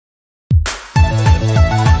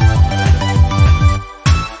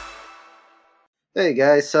Hey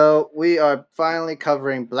guys, so we are finally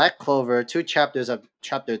covering Black Clover, two chapters of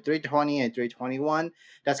chapter 320 and 321.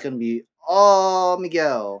 That's going to be all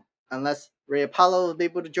Miguel, unless Ray Apollo will be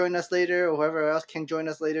able to join us later, or whoever else can join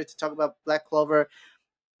us later to talk about Black Clover.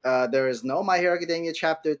 There is no My Hero Academia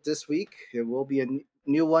chapter this week. There will be a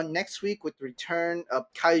new one next week with the return of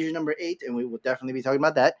Kaiju number 8, and we will definitely be talking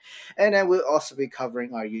about that. And then we'll also be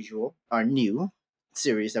covering our new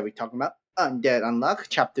series that we're talking about, Undead Unluck,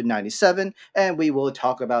 chapter 97, and we will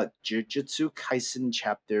talk about Jujutsu Kaisen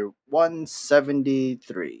chapter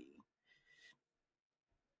 173.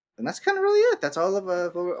 And that's kind of really it. That's all of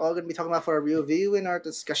what we're all going to be talking about for our review and our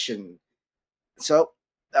discussion. So,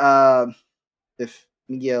 if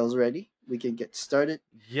Miguel's ready, we can get started.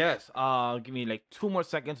 Yes, give me like 2 more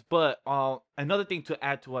seconds. But another thing to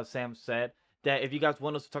add to what Sam said, that if you guys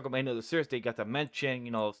want us to talk about any of the series that you guys have mentioned,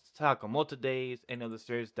 Sakamoto Days, any of the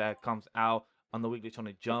series that comes out on the weekly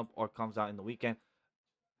Shonen Jump or comes out in the weekend.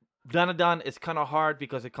 Danadon is kind of hard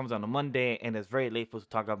because it comes on a Monday and it's very late for us to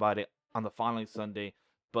talk about it on the following Sunday.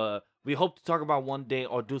 But we hope to talk about one day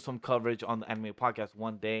or do some coverage on the anime podcast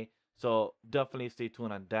one day. So definitely stay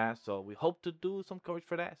tuned on that. So we hope to do some coverage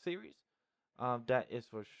for that series. That is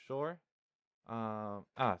for sure. So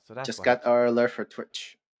that's Just what got happened. our alert for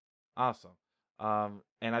Twitch. Awesome.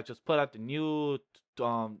 And I just put out the new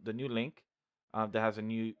link, that has a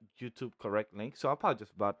new YouTube correct link. So I'll probably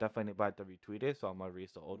just about definitely about to retweet it. So I'm gonna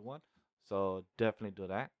erase the old one. So definitely do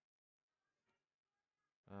that.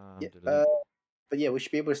 Yeah, Delete. but yeah, we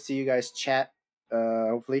should be able to see you guys chat.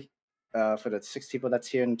 Hopefully, for the 6 people that's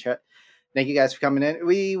here in chat. Thank you guys for coming in.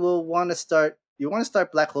 We will want to start. You want to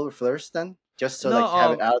start Black Clover first, then, just so No, like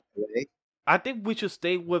have it out of the way. I think we should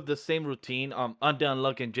stay with the same routine. Undead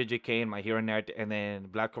Unluck and JJK and my hero nerd, and then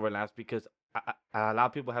Black Clover last because a lot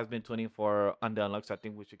of people has been tuning for Undead Unluck. So I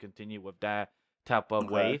think we should continue with that type of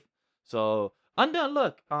Okay. wave. So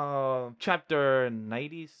Undead Unluck, chapter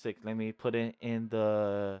 96. Let me put it in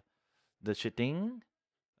the shitting.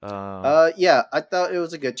 Uh, Yeah, I thought it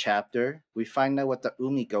was a good chapter. We find out what the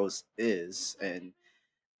Umi Ghost is, and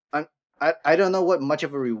I'm, I don't know what much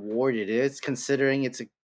of a reward it is, considering it's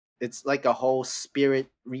like a whole spirit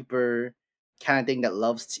reaper kind of thing that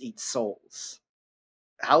loves to eat souls.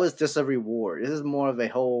 How is this a reward? This is more of a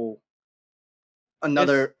whole it's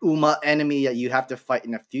another Uma enemy that you have to fight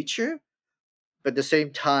in the future. But at the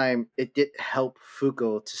same time, it did help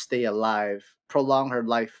Fuko to stay alive, prolong her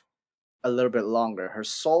life a little bit longer. Her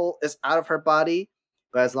soul is out of her body,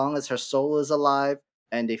 but as long as her soul is alive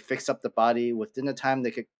and they fix up the body within the time,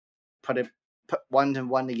 they could put one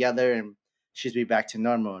and one together and she'd be back to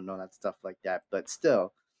normal and all that stuff like that. But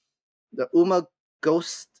still, the Uma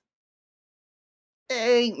ghost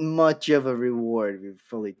ain't much of a reward if you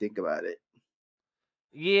fully think about it.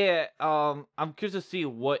 Yeah, I'm curious to see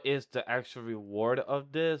what is the actual reward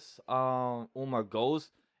of this Uma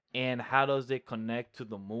Ghost, and how does it connect to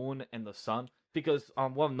the moon and the sun? Because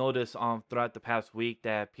what I've noticed throughout the past week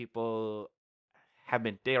that people have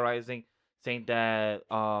been theorizing, saying that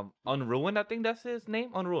Unruined, I think that's his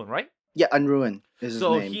name, Unruined, right? Yeah, Unruin is his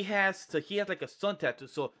So name. he has like a sun tattoo.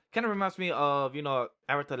 So kind of reminds me of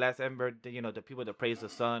Avatar Last Ember, the people that praise the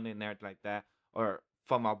sun and everything like that, or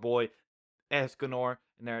from our boy Escanor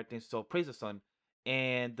and everything. So praise the sun.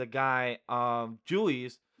 And the guy,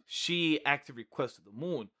 Julius, she actually requested the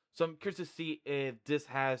moon. So I'm curious to see if this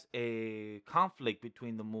has a conflict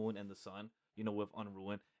between the moon and the sun, with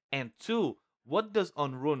Unruin. And two, what does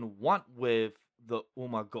Unruin want with the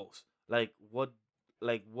Uma ghost? What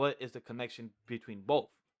is the connection between both?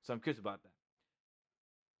 So I'm curious about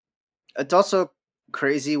that. It's also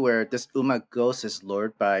crazy where this Uma ghost is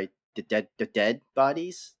lured by the dead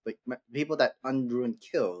bodies, like people that Unruin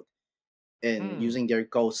killed, and Hmm. using their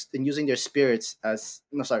ghosts and using their spirits as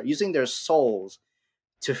no sorry, using their souls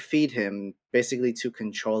to feed him, basically to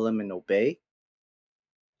control him and obey.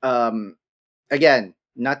 Um, Again,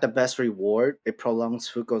 not the best reward. It prolongs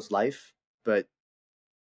Fuko's life, but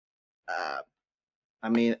uh, I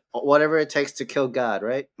mean, whatever it takes to kill God,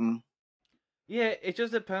 right? Mm. Yeah, it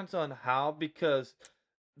just depends on how, because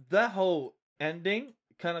that whole ending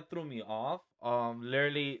kind of threw me off.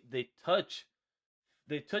 Literally they touch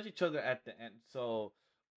each other at the end. So,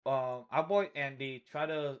 our boy Andy try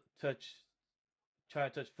to touch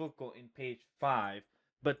Fuko in page 5,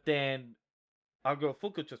 but then our girl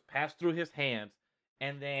Fuko just passed through his hands,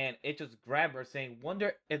 and then it just grabbed her, saying,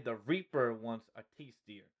 "Wonder if the Reaper wants a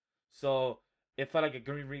tastier." So it felt like a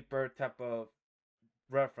Green Reaper type of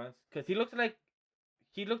reference, because he looked like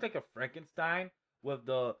a Frankenstein with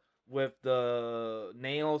the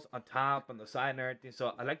nails on top and the side and everything.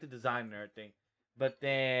 So I like the design and everything. But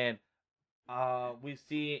then we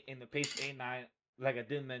see in the page 89 like I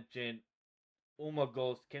did mention, Uma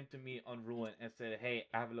Ghost came to me on Ruin and said, "Hey,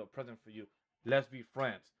 I have a little present for you. Let's be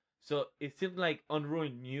friends." So it seemed like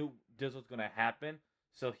Unruin knew this was gonna happen,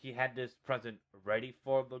 so he had this present ready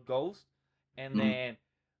for the ghost, and Mm. then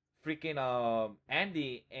freaking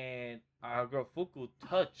Andy and our girl Fuku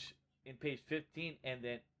touch in page 15, and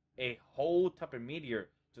then a whole type of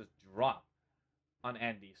meteor just dropped on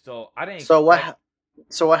Andy. So I didn't So expect.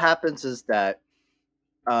 so what happens is that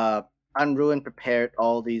uh Unruin prepared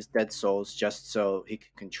all these dead souls just so he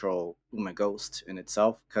could control Uma Ghost in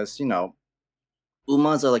itself, because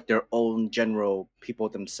Umas are like their own general people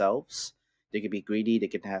themselves. They can be greedy, they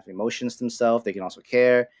can have emotions themselves, they can also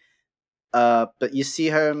care. But you see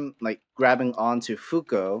her like grabbing onto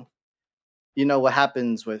Fuko. You know what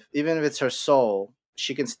happens with, even if it's her soul,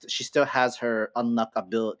 she still has her unlock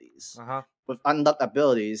abilities. Uh huh. With unlock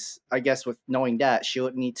abilities, I guess with knowing that, she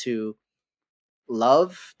would need to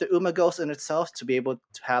love the Uma ghost in itself to be able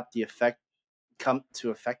to have the effect come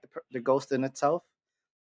to affect the ghost in itself,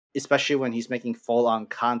 especially when he's making full on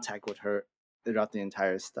contact with her throughout the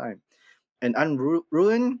entire time. And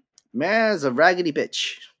Unruin, man, is a raggedy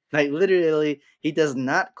bitch. Like literally, he does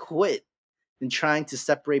not quit in trying to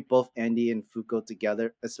separate both Andy and Fuko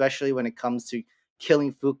together, especially when it comes to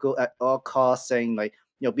killing Fuko at all costs, saying like,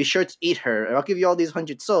 be sure to eat her. I'll give you all these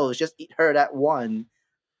 100 souls. Just eat her that one.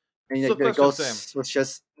 And So, the question, Sam. ghost was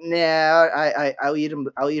just, nah, I'll eat him.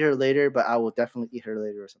 I'll eat her later, but I will definitely eat her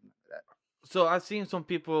later or something like that. So I've seen some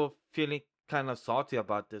people feeling kind of salty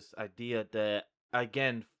about this idea that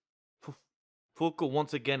again, F- Fuku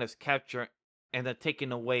once again is captured and then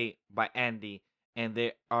taken away by Andy, and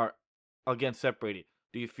they are again separated.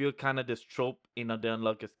 Do you feel kind of this trope in Undead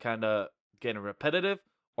Unluck is kind of getting repetitive,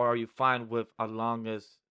 or are you fine with as long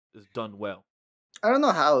as it's done well? I don't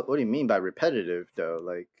know how. What do you mean by repetitive though?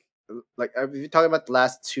 Like if you're talking about the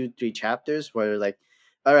last 2, 3 chapters, where like,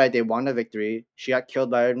 all right, they won a victory. She got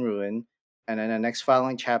killed by a ruin, and then the next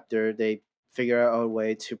following chapter, they figure out a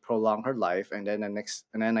way to prolong her life, and then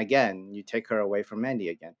and then again, you take her away from Mandy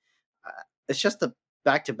again. It's just a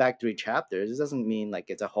back-to-back 3 chapters. It doesn't mean like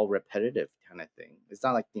it's a whole repetitive kind of thing. It's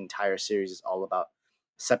not like the entire series is all about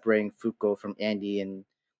separating Fuko from Andy and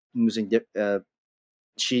using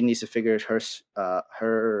she needs to figure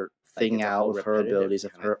her Like thing it's a out whole with her repetitive abilities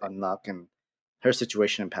of kind of her thing. unlock and her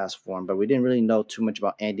situation in past form. But we didn't really know too much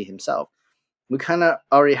about Andy himself. We kind of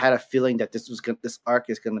already had a feeling that this arc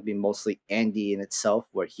is going to be mostly Andy in itself,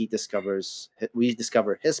 where we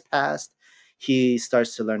discover his past. He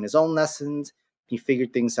starts to learn his own lessons. He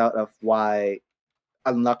figured things out of why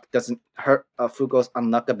unlock doesn't hurt. Fugo's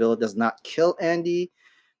unlock ability does not kill Andy.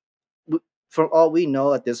 From all we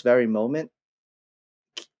know at this very moment,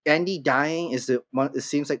 Andy dying is the one. It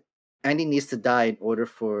seems like Andy needs to die in order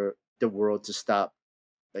for the world to stop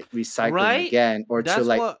like recycling Right? again, or to That's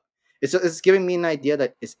like. what. It's giving me an idea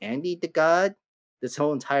that is Andy the god this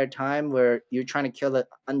whole entire time, where you're trying to kill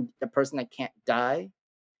a person that can't die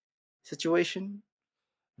situation.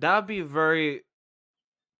 That would be very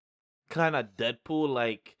kind of Deadpool.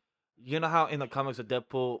 Like, you know how in the comics of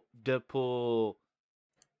Deadpool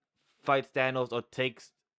fights Thanos or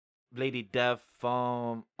takes Lady Death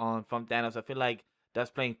from Thanos. I feel like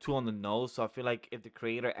that's playing too on the nose. So I feel like if the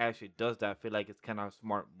creator actually does that, I feel like it's kind of a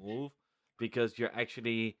smart move because you're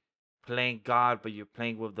actually playing God, but you're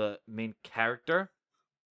playing with the main character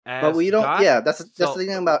But as we don't. God. Yeah, that's So the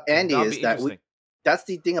thing about Andy that'll be is that we. interesting. That's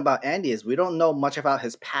the thing about Andy is we don't know much about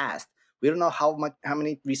his past. We don't know how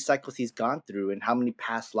many recycles he's gone through and how many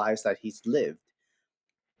past lives that he's lived.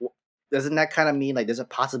 Doesn't that kind of mean like there's a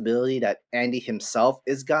possibility that Andy himself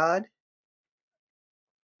is God?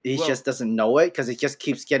 He Well, just doesn't know it because he just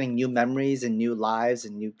keeps getting new memories and new lives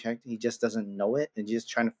and new characters. He just doesn't know it and just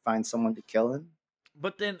trying to find someone to kill him.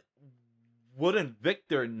 but then wouldn't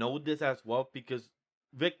Victor know this as well? Because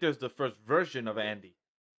Victor's the first version of Andy.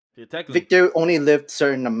 Technically, Victor only lived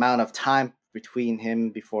certain amount of time between him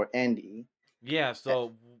before Andy. yeah, Eh,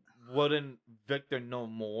 so wouldn't Victor know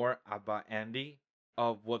more about Andy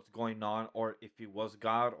of what's going on, or if he was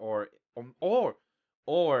God, or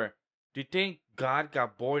do you think God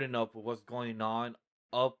got bored enough with what's going on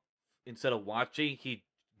up instead of watching, he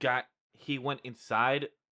went inside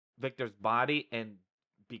Victor's body and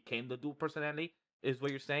became the dual personality? Is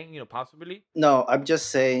what you're saying? Possibly. No, I'm just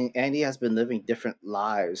saying Andy has been living different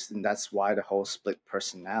lives, and that's why the whole split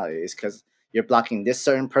personality is because you're blocking this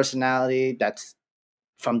certain personality that's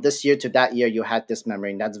from this year to that year you had this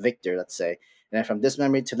memory, and that's Victor, let's say. And then from this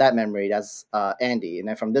memory to that memory, that's Andy. And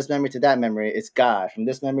then from this memory to that memory, it's God. From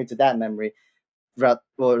this memory to that memory,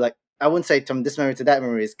 well, like I wouldn't say from this memory to that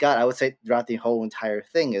memory is God. I would say throughout the whole entire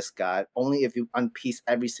thing is God. Only if you unpiece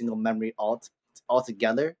every single memory all all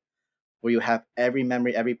together, where you have every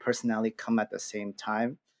memory, every personality come at the same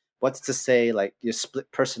time. What's to say like your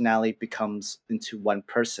split personality becomes into one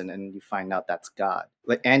person and you find out that's God?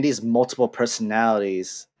 Like Andy's multiple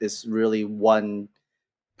personalities is really one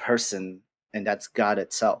person, and that's God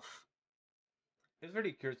itself. It's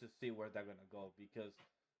really curious to see where they're gonna go because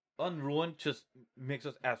Unruined just makes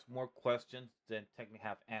us ask more questions than technically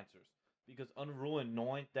have answers. Because Unruined,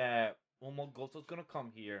 knowing that Umo Ghost was gonna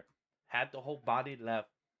come here, had the whole body left,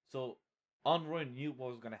 so Unruined knew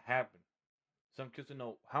what was gonna happen. So I'm curious to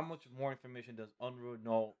know how much more information does Unruined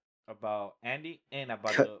know about Andy and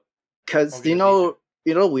about the Because organization.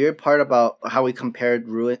 weird part about how we compared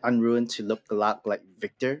Unruined to look a lot like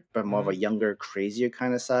Victor, but more of Mm-hmm. a younger, crazier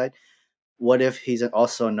kind of side. What if he's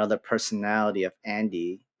also another personality of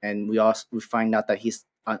Andy, and we find out that he's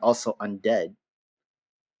also undead?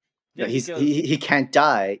 Yeah, That because he can't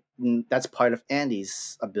die. That's part of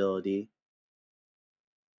Andy's ability.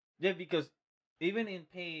 yeah, because even in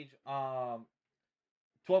page 12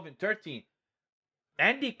 and 13,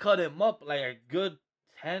 Andy cut him up like a good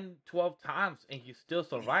 10, 12 times, and he still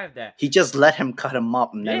survived that. He just let him cut him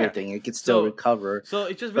up and Yeah. everything. He could still So recover. so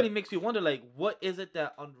it just really But makes you wonder, like, what is it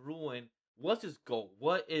that Unruined, what's his goal?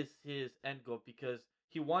 What is his end goal? Because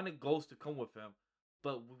he wanted Ghost to come with him,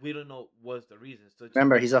 but we don't know what's the reason. So it just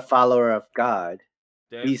remember, makes he's a follower of God.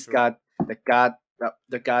 that's He's true. God,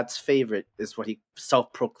 the God's favorite is what he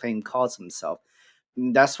self-proclaimed calls himself.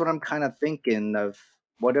 And that's what I'm kind of thinking of.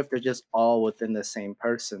 What if they're just all within the same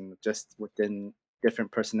person, just within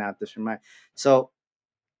different personality, different mind? So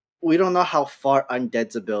we don't know how far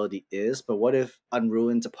Undead's ability is, but what if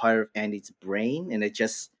Unruined's a part of Andy's brain and it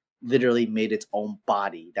just literally made its own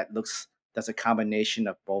body that's a combination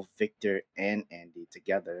of both Victor and Andy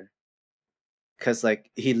together? Because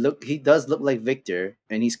like he does look like Victor,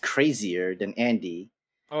 and he's crazier than Andy,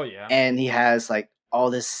 Oh yeah. and he has like all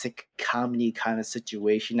this sick comedy kind of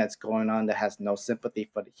situation that's going on that has no sympathy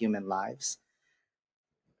for the human lives.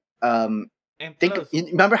 Um, And plus,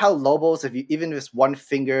 remember how Lobos, if you even if it's one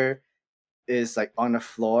finger is like on the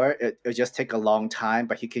floor, it'll just take a long time,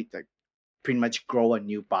 but he could like pretty much grow a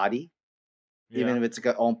new body, even yeah. if it's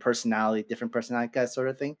got own personality, different personality, kind of sort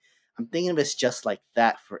of thing. I'm thinking of it's just like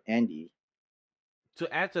that for Andy.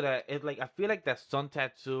 To add to that, it like I feel like that sun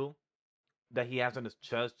tattoo that he has on his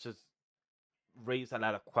chest just raised a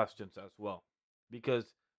lot of questions as well. Because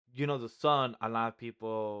the sun, a lot of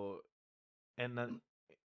people in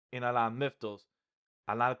in a lot of mythos,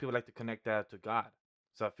 a lot of people like to connect that to God.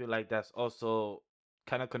 So I feel like that's also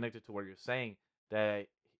kind of connected to what you're saying, that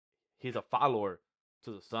he's a follower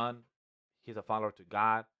to the sun, he's a follower to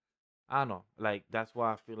God. I don't know, like that's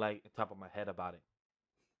why I feel like on top of my head about it.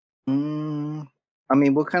 Mm, I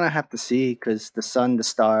mean, we'll kind of have to see because the sun, the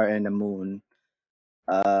star, and the moon.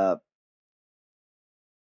 Uh,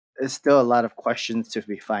 there's still a lot of questions to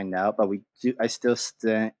be find out, but we do. I still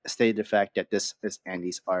state the fact that this is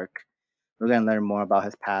Andy's arc. We're gonna learn more about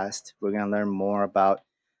his past. We're gonna learn more about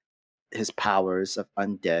his powers of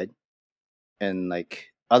undead, and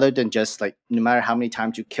like other than just like no matter how many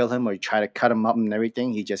times you kill him or you try to cut him up and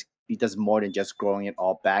everything, he does more than just growing it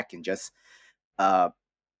all back and just uh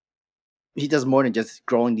he does more than just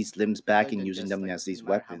growing these limbs back and using them as these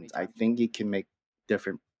weapons. I think he can make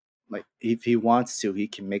different, like if he wants to, he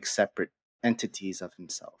can make separate entities of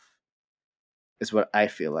himself. Is what I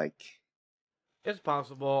feel like. It's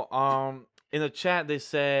possible. In the chat they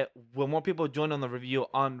said will more people join on the review.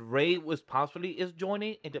 On Ray was possibly is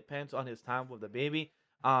joining. It depends on his time with the baby.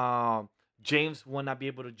 Um, James will not be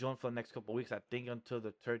able to join for the next couple of weeks. I think until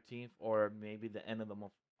the 13th or maybe the end of the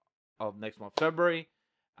month of next month, February.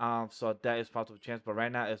 So that is possible chance. But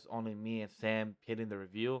right now it's only me and Sam hitting the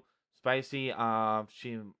review. Spicy.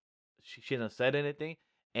 She hasn't said anything.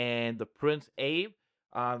 And the Prince Abe.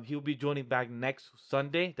 He'll be joining back next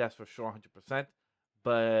Sunday. That's for sure, 100%.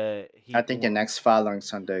 But I he think the next following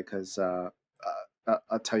Sunday, because I'll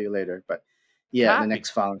tell you later. But yeah, the copy, next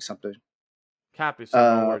following something. copy. So no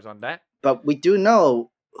Uh, worries on that. but we do know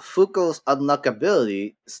Fuko's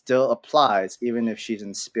unlockability still applies even if she's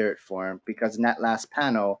in spirit form, because in that last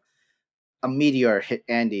panel, a meteor hit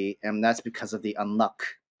Andy, and that's because of the unluck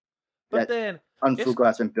But that then it's Unfuko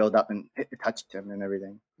has been built up and it touched him and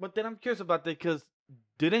everything. but then I'm curious about that because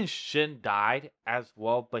didn't Shin died as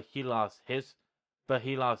well, but he lost his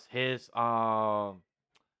power.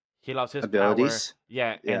 Abilities,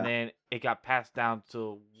 Yeah, and yeah, then it got passed down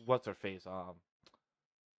to what's her face,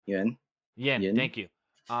 Yin, Yen. Yin. Thank you.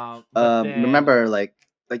 But then Remember, like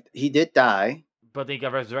he did die but they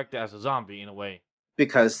got resurrected as a zombie in a way.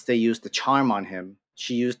 because they used the charm on him.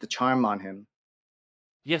 She used the charm on him.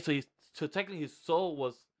 Yeah, so technically his soul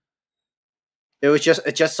was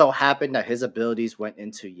it just so happened that his abilities went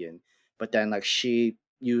into Yin, but then like she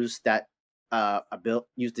used that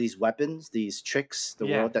used these weapons, these tricks, the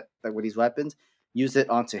Yeah, world that with these weapons, used it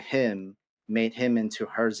onto him, made him into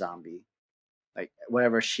her zombie. Like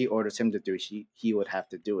whatever she orders him to do, he would have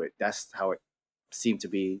to do it. That's how it seemed to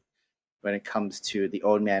be when it comes to the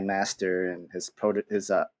old man master and his proteges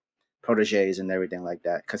and everything like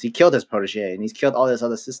that. Because he killed his protege and he's killed all his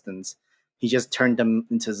other assistants. He just turned them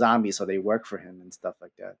into zombies so they work for him and stuff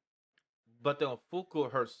like that. but then Fuku,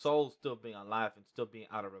 her soul still being alive and still being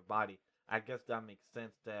out of her body. I guess that makes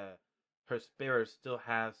sense that her spirit still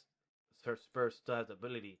has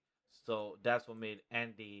ability. So that's what made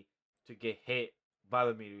Andy to get hit by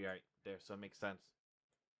the meteorite there. So it makes sense.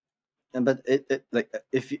 And but it like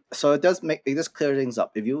if you, so it does clear things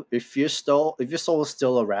up. If your soul is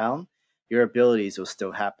still around, your abilities will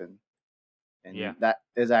still happen, Yeah. and that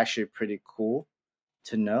is actually pretty cool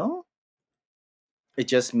to know. It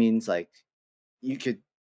just means like you could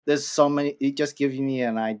there's so many it just gives me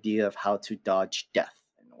an idea of how to dodge death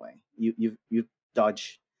in a way. You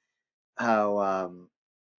dodge how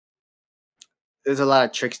there's a lot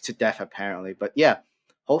of tricks to death apparently. But yeah,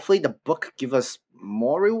 hopefully the book give us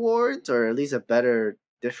more rewards or at least a better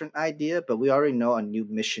different idea, but we already know a new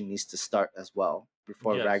mission needs to start as well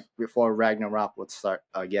Yes. before Ragnarok would start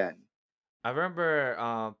again. I remember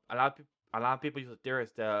a lot of people used to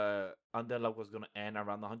theorize that Undead Unluck was gonna end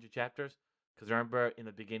around the 100 chapters. Because remember in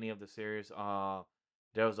the beginning of the series,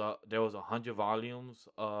 there was 100 volumes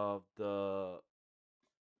of the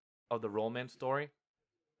romance story.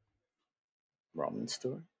 Ramen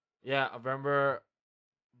store. Yeah, I remember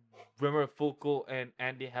Fuku and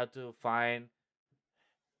Andy had to find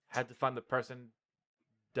the person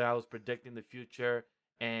that was predicting the future,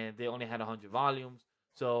 and they only had 100 volumes.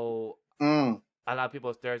 So Mm. a lot of people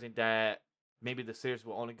are theorizing that maybe the series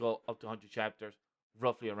will only go up to 100 chapters,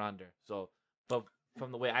 roughly around there. So, but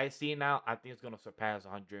from the way I see it now, I think it's gonna surpass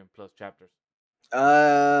 100 plus chapters.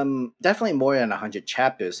 Definitely more than 100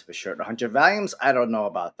 chapters for sure. 100 volumes, I don't know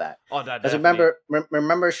about that. Oh, that Because definitely.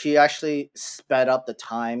 remember, she actually sped up the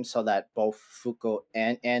time so that both Fuko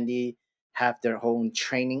and Andy have their own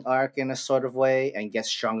training arc in a sort of way and get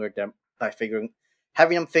stronger by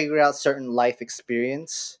having them figure out certain life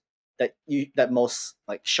experience that most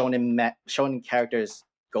like shonen characters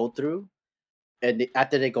go through, and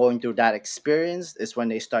after they're going through that experience is when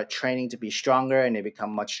they start training to be stronger and they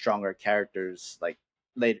become much stronger characters like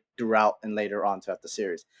later throughout and later on throughout the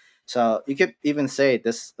series. So you could even say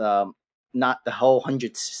this not the whole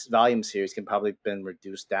 100 volume series can probably been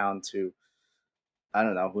reduced down to I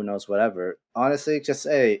don't know who knows whatever. Honestly, just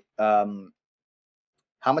say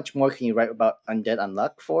how much more can you write about Undead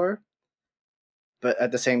Unluck for? But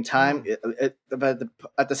at the same time, Hmm.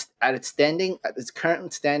 at its standing, at its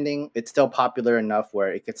current standing, it's still popular enough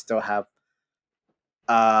where it could still have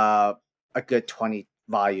uh, a good 20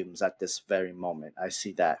 volumes at this very moment. I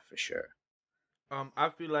see that for sure. I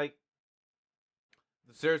feel like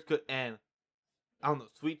the series could end on the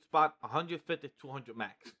sweet spot 150 to 200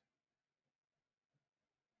 max.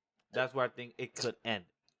 That's where I think it could end.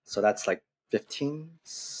 So that's like 15,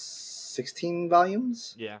 16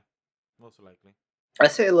 volumes. Yeah, most likely. I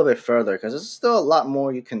say a little bit further because there's still a lot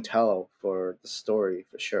more you can tell for the story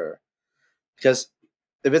for sure. Because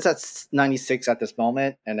if it's at 96 at this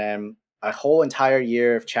moment, and then a whole entire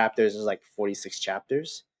year of chapters is like 46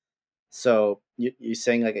 chapters. So you're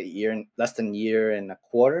saying like a year and less than a year and a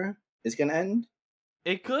quarter is gonna end?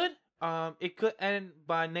 It could end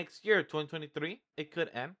by next year, 2023. It could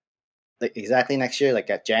end. Like exactly next year, like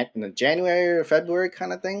at in the January or February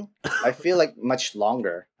kind of thing. I feel like much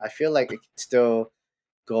longer. I feel like it could still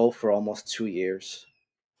go for almost 2 years.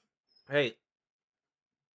 Hey,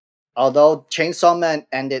 Although Chainsaw Man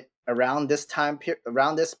ended around this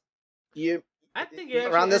around this year, I think it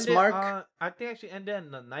around actually this ended. mark. I think it actually ended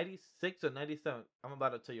in the 96 or 97. I'm about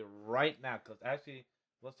to tell you right now because actually,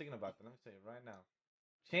 I was thinking about that. Let me tell you right now.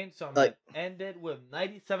 Chainsaw Man Like ended with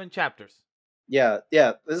 97 chapters. yeah,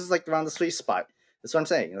 this is like around the sweet spot. That's what I'm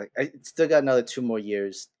saying. Like it's still got another 2 more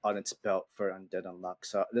years on its belt for Undead Unluck,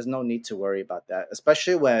 so there's no need to worry about that.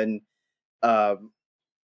 Especially um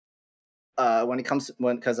when it comes to,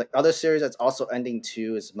 when because like other series that's also ending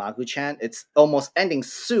too is Magu-chan. It's almost ending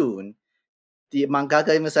soon. The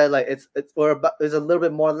mangaka even said like there's a little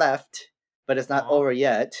bit more left, but it's not Aw, over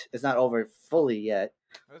yet. It's not over fully yet.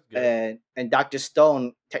 that's good. And Dr.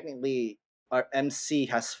 Stone technically our MC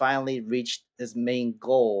has finally reached his main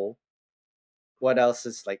goal. What else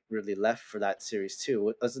is like really left for that series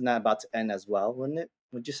too? Wasn't that about to end as well? Wouldn't it?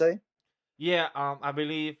 Would you say? Yeah, I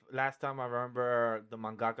believe last time I remember the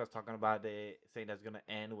mangaka was talking about it, saying that's gonna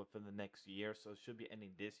end within the next year, so it should be ending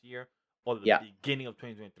this year or the Yeah. beginning of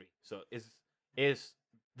 2023. So it's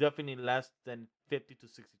definitely less than 50 to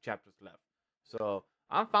 60 chapters left. So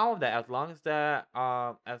I'm fine with that as long So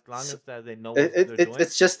as that they know it, what it, they're it doing.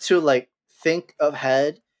 it's just to like think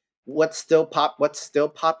ahead what's still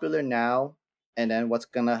popular now, and then what's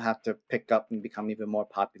gonna have to pick up and become even more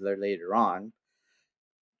popular later on.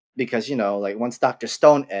 Because like once Doctor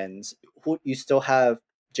Stone ends, who you still have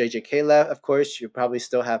JJK left, of course. You probably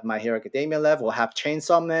still have My Hero Academia left. We'll have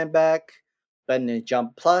Chainsaw Man back, but in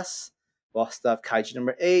Jump Plus, we'll still have Kaiju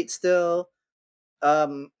number 8 still.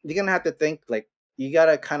 You're gonna have to think like you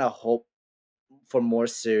gotta kind of hope for more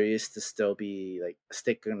series to still be like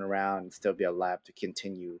sticking around and still be alive to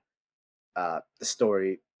continue the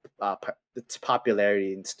story, its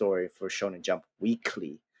popularity in story for Shonen Jump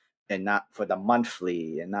weekly, and not for the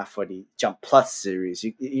monthly, and not for the Jump Plus series.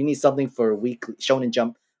 You need something for weekly Shonen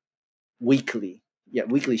Jump weekly, yeah,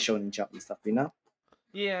 weekly Shonen Jump and stuff.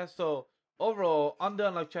 Yeah, so overall,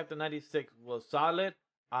 Undead Unluck Chapter 96 was solid.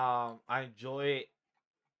 I enjoy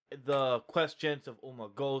the questions of Uma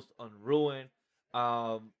Ghost on Ruin.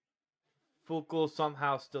 Um, Fuko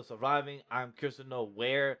somehow still surviving. I'm curious to know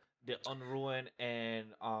where the Unruin and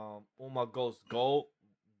Uma Ghost go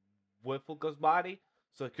with Fuko's body.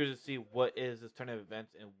 So curious to see what is this turn of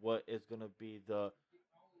events and what is gonna be the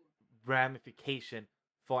ramification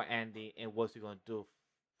for Andy and what's he gonna do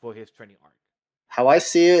for his training arc. How I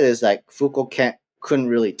see it is like Fuko couldn't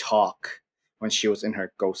really talk when she was in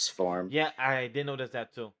her ghost form. Yeah, I did notice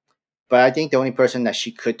that too. But I think the only person that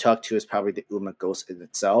she could talk to is probably the Uma Ghost in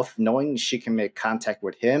itself. Knowing she can make contact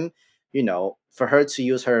with him, for her to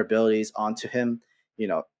use her abilities onto him,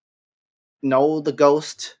 you know the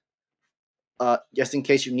ghost, just in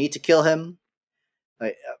case you need to kill him,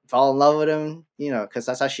 like fall in love with him, because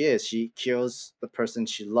that's how she is. She kills the person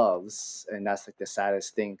she loves, and that's like the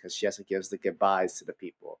saddest thing because she has to give the goodbyes to the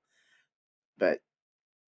people. But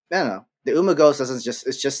I don't know. The Uma Ghost doesn't just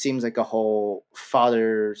it just seems like a whole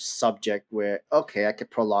father subject where okay, I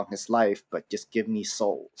could prolong his life, but just give me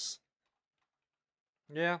souls.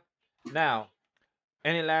 Yeah. Now,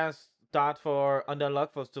 any last thought for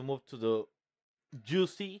Underluck for us to move to the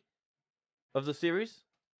juicy of the series?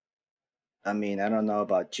 I mean, I don't know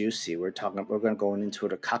about Juicy. We're gonna go into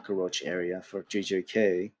the cockroach area for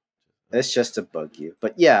JJK. It's just to bug you.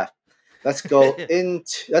 But yeah, let's go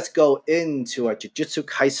into our Jujutsu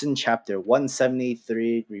Kaisen chapter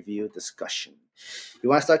 173 review discussion. You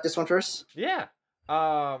wanna start this one first? Yeah.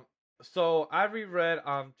 Um. So I reread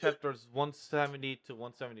chapters 170 to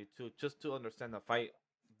 172 just to understand the fight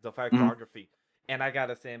Mhm. choreography, and I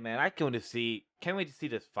gotta say, man, can't wait to see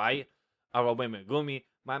this fight. Wait Megumi,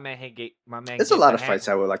 my man There's a gave lot the of hand, fights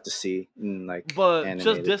I would like to see in like but just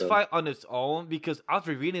animated this though. fight on its own, because I was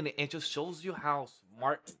rereading it, it just shows you how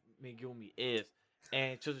smart Megumi is,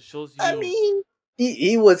 and it just shows I you. mean,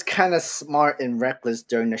 he was kind of smart and reckless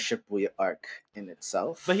during the Shibuya arc in But he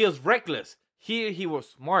itself. was reckless. Here he was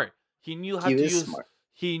smart. He knew how He to was use. smart.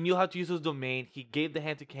 He knew how to use his domain. He gave the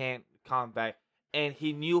hand-to-hand combat, and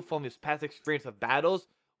he knew from his past experience of battles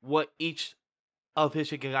what each of his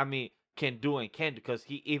Shikigami can do and can't do. Because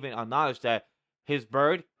he even acknowledged that his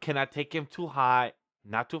bird cannot take him too high,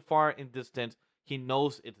 not too far in distance. He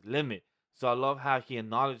knows its limit. So I love how he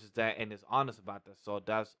acknowledges that and is honest about that. So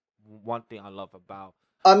that's one thing I love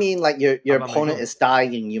I mean, like your about opponent Megumi. is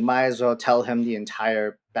dying. You might as well tell him the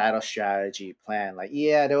entire battle strategy plan. Like,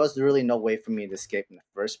 yeah, there was really no way for me to escape in the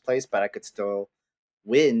first place, but I could still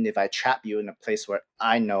win if I trap you in a place where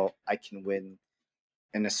I know I can win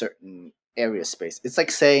in a certain area space. It's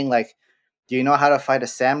like saying like, do you know how to fight a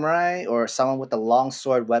samurai or someone with a long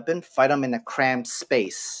sword weapon? Fight them in a cramped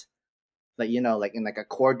space, like like in like a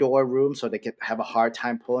corridor room, so they could have a hard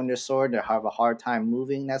time pulling their sword. They have a hard time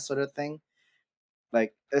moving, that sort of thing.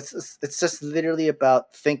 Like it's just literally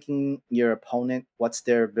about thinking your opponent, what's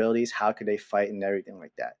their abilities, how could they fight, and everything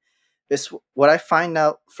like that. This what I find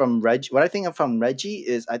out from Reg. What I think of from Reggie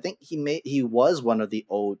is I think he was one of the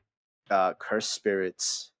old cursed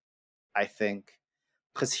spirits. I think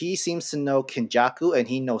because he seems to know Kinjaku and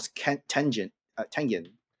he knows Tengen.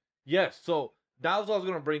 Yes, so that was what I was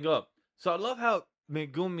gonna bring up. So I love how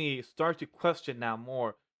Megumi starts to question now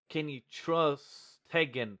more. Can you trust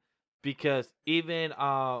Tegan? Because even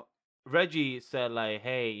Reggie said like,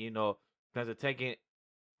 hey, does the Tegan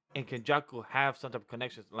and Kenjaku have some type of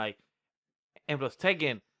connections? Like, and plus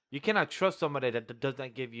Tegan, you cannot trust somebody that does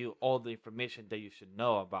not give you all the information that you should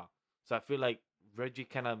know about. So I feel like Reggie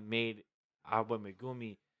kind of made Abu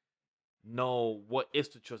Megumi know what is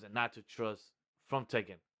to trust and not to trust from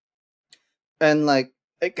Tegan. And like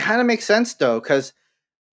it kind of makes sense though, because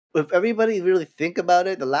if everybody really think about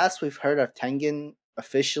it, the last we've heard of Tengen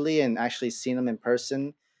officially and actually seen him in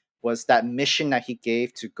person was that mission that he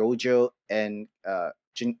gave to Gojo and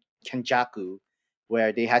Kenjaku,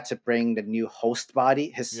 where they had to bring the new host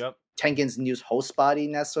body, his Yep. Tengen's new host body,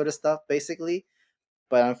 and that sort of stuff, basically.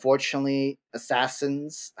 But unfortunately,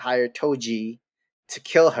 assassins hired Toji to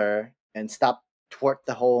kill her and stop thwart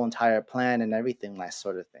the whole entire plan and everything, that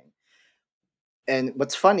sort of thing. And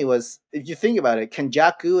what's funny was, if you think about it,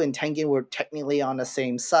 Kenjaku and Tengen were technically on the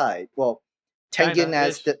same side. Well, Kinda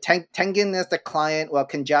ish. Tengen as the client, while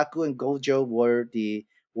Kenjaku and Gojo were the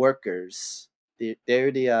workers.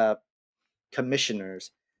 They're the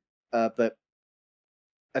commissioners. But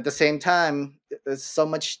at the same time, there's so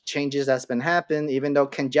much changes that's been happened. Even though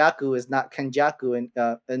Kenjaku is not Kenjaku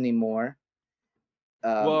anymore,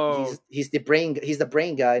 Well, he's the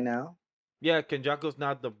brain guy now. yeah, Kenjaku's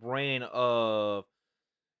not the brain of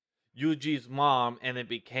Yuji's mom, and it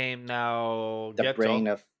became now The Ghetto. brain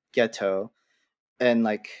of Geto. And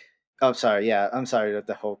like, oh sorry, yeah, I'm sorry that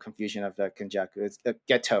the whole confusion of the Kenjaku. It's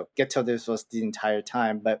Geto. This was the entire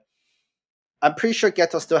time, but I'm pretty sure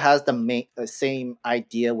Geto still has the same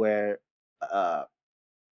idea where uh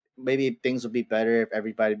maybe things would be better if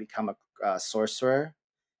everybody become a sorcerer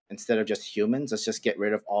instead of just humans. Let's just get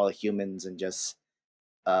rid of all humans and just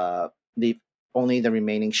leave only the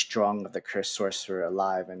remaining strong of the cursed sorcerer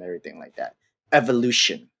alive and everything like that.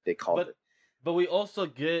 Evolution, they called But it. we also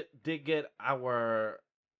did get our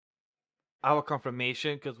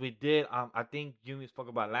confirmation because we did. I think Yumi spoke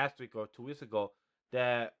about last week or 2 weeks ago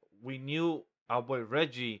that we knew our boy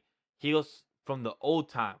Reggie. He was from the old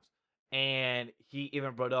times, and he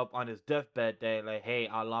even brought up on his deathbed that like, hey,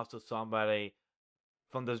 I lost to somebody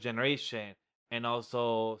from this generation, and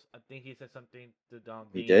also I think he said something to You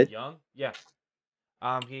being did? young. Yeah.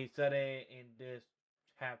 He said it in this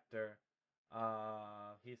chapter.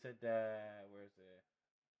 He said that where is it?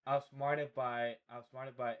 Outsmarted by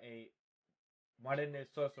a modern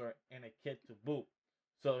sorcerer and a kid to boot.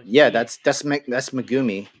 So Yeah, he that's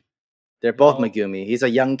Megumi. They're both no, Megumi. He's a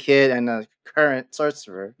young kid and a current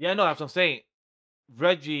sorcerer. yeah, no, that's what I'm saying.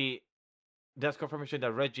 Reggie, that's confirmation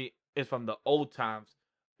that Reggie is from the old times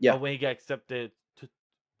Yeah, of when he got accepted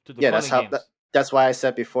to the yeah. Shonen games. That's why I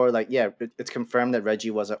said before. Like, yeah, it's confirmed that Reggie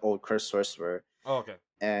was an old cursed sorcerer, Oh, okay.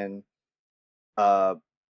 and uh,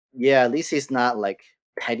 yeah, at least he's not like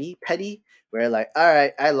petty. Where like, all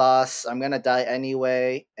right, I lost. I'm gonna die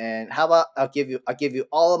anyway. And how about I'll give you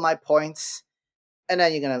all of my points, and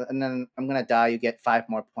then I'm gonna die. You get 5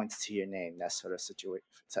 more points to your name. That sort of situation.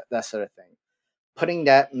 That sort of thing. Putting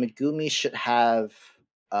that, Megumi should have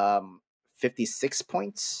um 56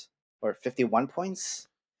 points or 51 points.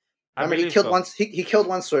 I Remember, believe so. he killed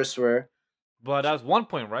one sorcerer. But that's 1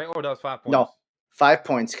 point, right? Or that was 5 points. No, 5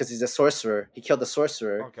 points because he's a sorcerer. He killed the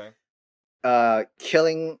sorcerer. Okay.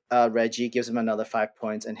 Killing Reggie gives him another 5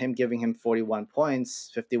 points, and him giving him 41 points,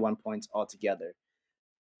 51 points altogether.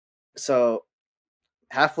 So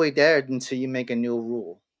halfway there until you make a new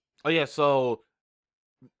rule. Oh yeah, so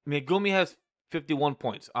Megumi has 51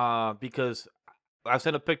 points. Because I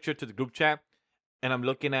sent a picture to the group chat, and I'm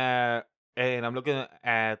looking at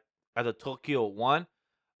the Tokyo one.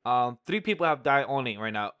 Three people have died only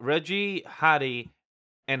right now: Reggie, Hari,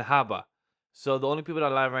 and Haba. So the only people that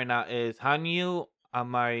are alive right now is Hanyu,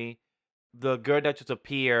 Amari, the girl that just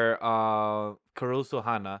appeared, Karuso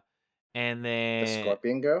Hana, and The then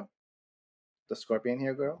Scorpion girl, the Scorpion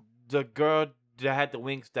hair girl. the girl that had the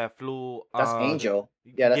wings that flew. That's Angel.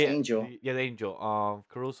 Yeah, that's Angel. Yeah, the angel.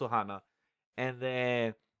 Karuso Hana, and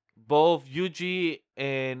then both Yuji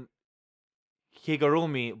and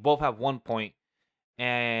Higurumi both have 1 point,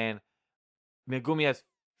 and Megumi has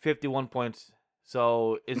 51 points.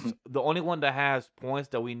 So it's the only one that has points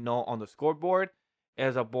that we know on the scoreboard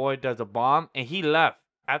is a boy that's a bomb, and he left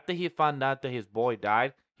after he found out that his boy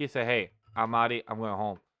died. He said, "Hey, I'm out. I'm going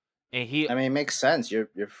home," and he I mean, it makes sense. Your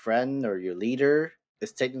friend or your leader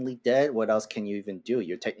is technically dead. What else can you even do?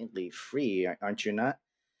 You're technically free, aren't you not?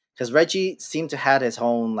 Because Reggie seemed to had his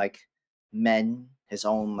own like men, his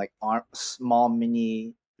own like small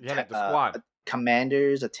mini yeah, like the squad.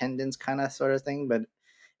 commanders, attendants, kind of sort of thing. But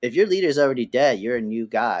if your leader's already dead, you're a new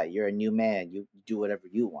guy, you're a new man. You do whatever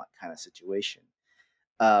you want, kind of situation.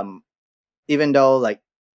 Um, even though like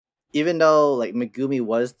Megumi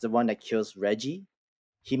was the one that kills Reggie,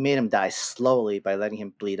 he made him die slowly by letting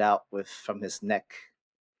him bleed out with from his neck.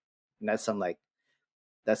 And that's some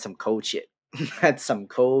cold shit. That's some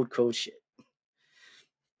cold shit.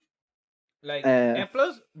 Like, Uh, and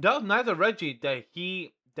plus, that was nice of Reggie that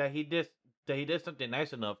he did something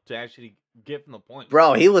nice enough to actually give him the points.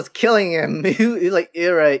 Bro, he was killing him. He like,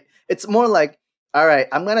 you're right. It's more like, all right,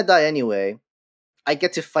 I'm gonna die anyway. I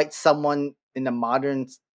get to fight someone in the modern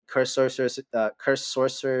curse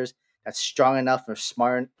sorcerers that's strong enough or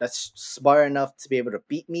smart enough to be able to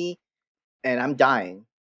beat me, and I'm dying.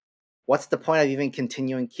 What's the point of even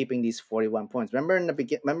continuing keeping these 41 points? Remember in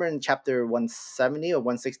the remember in chapter 170 or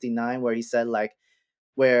 169 where he said like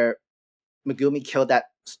where Megumi killed that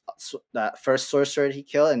first sorcerer he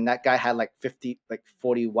killed, and that guy had like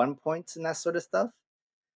 41 points and that sort of stuff.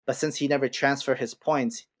 But since he never transferred his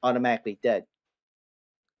points, automatically dead.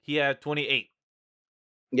 He had 28,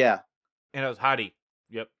 Yeah, and it was Hadi.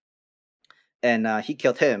 Yep. and he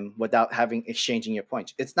killed him without having exchanging your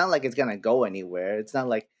points. It's not like it's gonna go anywhere. It's not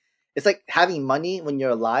like it's like having money when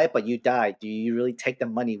you're alive, but you die. Do you really take the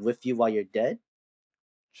money with you while you're dead?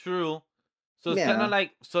 True. So it's kind of Yeah.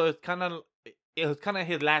 like it was kind of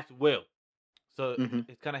his last will. So Hmm.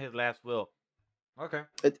 it's kind of his last will. Okay.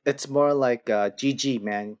 It's more like GG,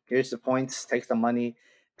 man. Here's the points. Take the money.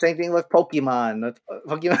 Same thing with Pokemon.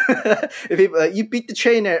 Pokemon. If people, you beat the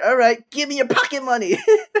trainer, all right, give me your pocket money.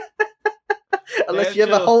 That is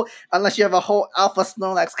true. Unless you have a whole Alpha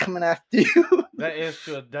Snorlax coming after you. That is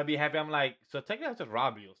true. That'd be happy. I'm like, so technically I just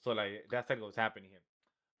rob you. So like that's like what's happening here.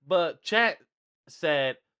 But chat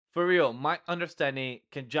said, for real, my understanding,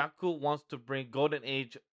 Kenjaku wants to bring Golden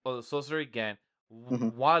Age of the Sorcery again.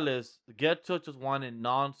 Mhm. Wallace, Geto just wanted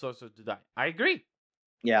non-sorcerers to die. I agree.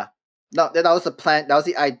 Yeah. No, that was the plan. That was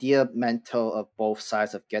the idea mental of both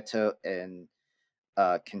sides of Geto and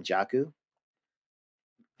Kenjaku.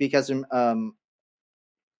 Because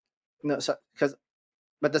no, so because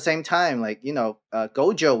but at the same time, like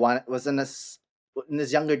Gojo was in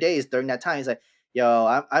his younger days during that time. He's like,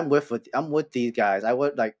 "Yo, I'm with these guys. I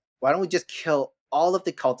would like, why don't we just kill all of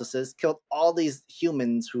the cultists, kill all these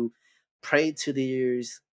humans who pray to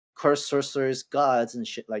these cursed sorcerers, gods, and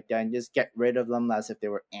shit like that, and just get rid of them as if they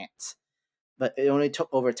were ants." But it only took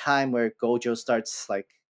over time where Gojo starts like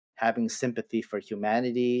having sympathy for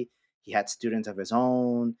humanity. He had students of his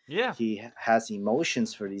own. Yeah. He has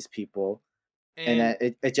emotions for these people, and And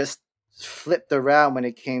then it just flipped around when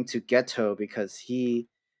it came to Ghetto because he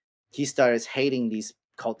started hating these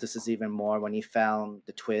cultists even more when he found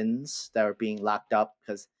the twins that were being locked up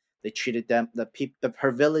because they treated them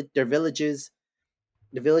her village their villages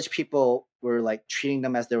the village people were like treating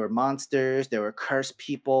them as they were monsters. They were cursed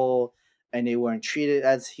people, and they weren't treated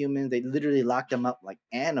as humans. They literally locked them up like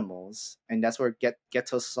animals, and that's where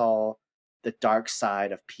Geto saw the dark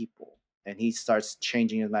side of people, and he starts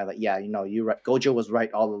changing his mind. Like, yeah, you're right. Gojo was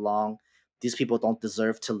right all along. These people don't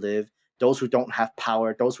deserve to live. Those who don't have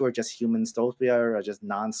power, those who are just humans, those who are just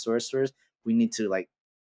non sorcerers, we need to like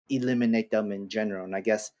eliminate them in general. And I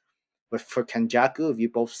guess but for Kenjaku, if you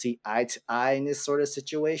both see eye to eye in this sort of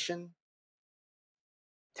situation,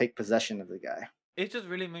 take possession of the guy. it just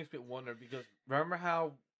really makes me wonder because remember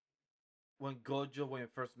how when Gojo when we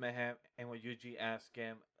first met him and when Yuji asked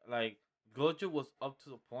him, like Gojo was up to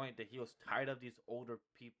the point that he was tired of these older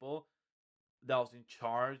people that was in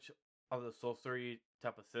charge of the sorcery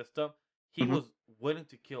type of system. He Hmm. was willing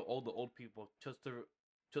to kill all the old people just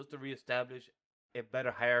to reestablish a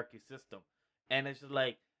better hierarchy system. And it's just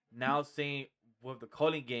like now saying with the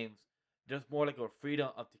calling games, there's more like a freedom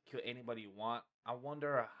of to kill anybody you want. I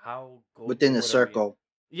wonder how Within Gojo the would have reacted. circle,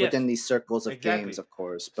 Yes, within these circles of games, exactly. of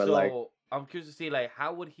course. But like, So I'm curious to see like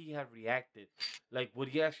how would he have reacted? Like would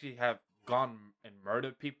he actually have gone and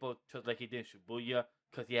murdered people just like he did in Shibuya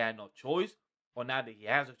because he had no choice, or now that he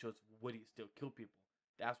has a choice, would he still kill people?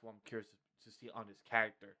 That's what I'm curious to see on this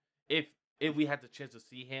character. If if we had the chance to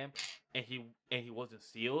see him and he wasn't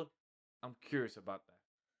sealed, I'm curious about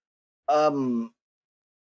that. um,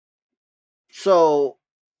 so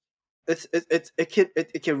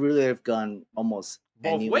it can really have gone almost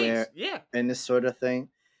Both ways, anywhere yeah. in this sort of thing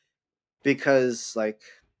because like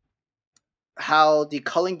how the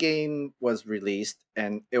culling game was released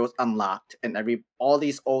and it was unlocked and all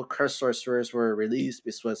these old curse sorcerers were released.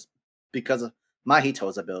 This was because of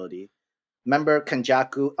Mahito's ability. Remember,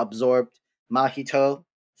 Kanjaku absorbed Mahito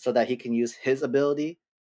so that he can use his ability,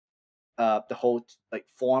 the whole like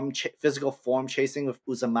physical form chasing with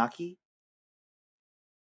Uzumaki.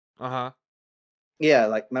 Uh huh. Yeah,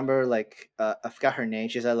 like remember, like I forgot her name.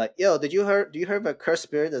 She said like, "Yo, do you heard of a cursed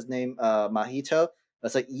spirit that's named Mahito?" I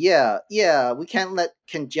was like, "Yeah, yeah, we can't let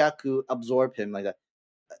Kenjaku absorb him like that.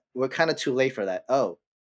 We're kind of too late for that." Oh,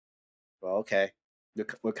 well, okay.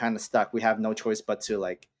 We're kind of stuck. We have no choice but to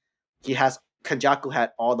like. Kenjaku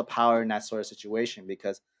had all the power in that sort of situation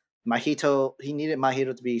because he needed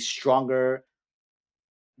Mahito to be stronger,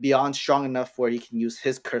 beyond strong enough where he can use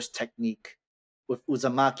his curse technique with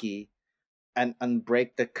Uzumaki and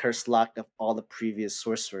unbreak the curse lock of all the previous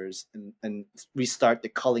sorcerers and restart the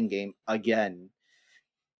culling game again,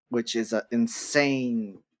 which is an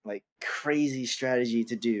insane, like crazy strategy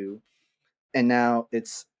to do. And now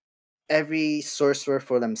it's every sorcerer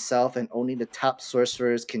for themselves, and only the top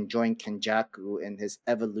sorcerers can join Kenjaku in his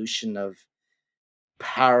evolution of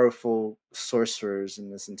powerful sorcerers in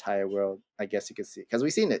this entire world. I guess you could see because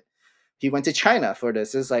we've seen it. He went to China for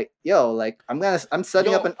this. It's like, yo, like I'm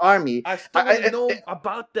setting up Yo, an army. I I still want to I, know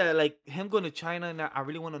about that. Like him going to China, and I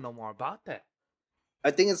really want to know more about that.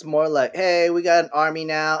 I think it's more like, hey, we got an army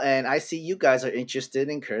now, and I see you guys are interested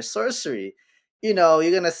in cursed sorcery. You know,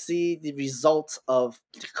 you're gonna see the results of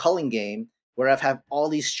the culling game, where I've have all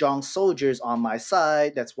these strong soldiers on my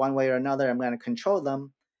side. That's one way or another. I'm gonna control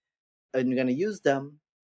them, and you're gonna use them.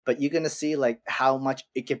 But you're gonna see like how much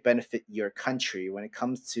it could benefit your country when it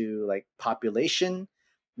comes to like population.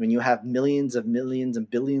 When you have millions and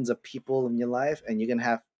billions of people in your life, and you're gonna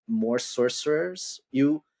have more sorcerers.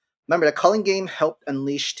 You remember the culling game helped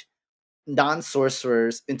unleash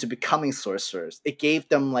non-sorcerers into becoming sorcerers. It gave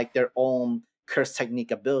them like their own curse technique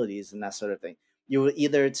abilities and that sort of thing. You were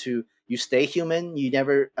either to you stay human, you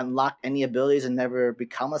never unlock any abilities and never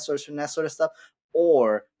become a sorcerer and that sort of stuff,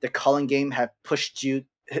 or the calling game have pushed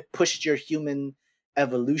your human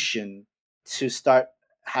evolution to start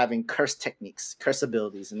having curse techniques, curse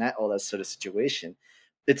abilities, and that all that sort of situation.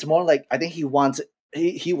 It's more like I think he wants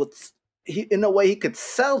he would he in a way he could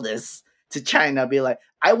sell this to China, be like,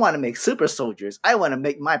 I want to make super soldiers. I want to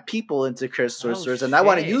make my people into cursed Oh sorcerers, and I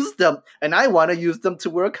want to shit! use them, and I want to use them to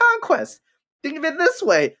world conquest. Think of it this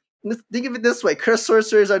way. Think of it this way: cursed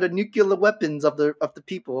sorcerers are the nuclear weapons of the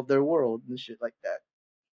people of their world and shit like that.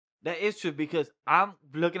 That is true because I'm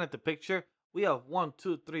looking at the picture. We have 1,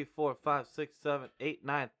 2, 3, 4, 5, 6, 7, 8,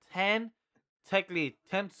 9, 10. Technically,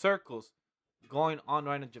 10 circles going on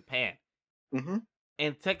right in Japan, Mm-hmm.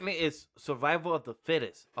 and technically, it's survival of the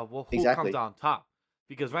fittest of who comes Exactly. on top.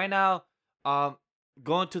 Because right now, um,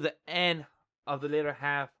 going to the end of the later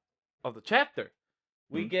half of the chapter,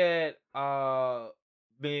 we Mm-hmm. get our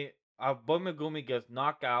boy Megumi gets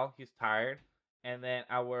knocked out. He's tired, and then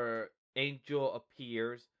our angel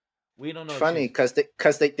appears. We don't It's know if funny she's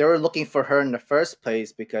because they were looking for her in the first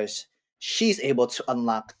place because she's able to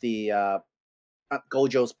unlock the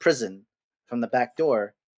Gojo's prison from the back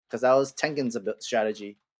door because that was Tengen's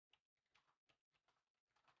strategy.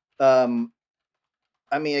 Um,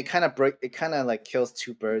 I mean, it kind of like kills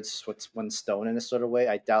two birds with one stone in a sort of way.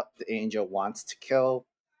 I doubt the angel wants to kill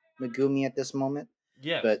Megumi at this moment,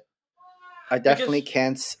 yes, but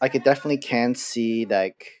because I could definitely can see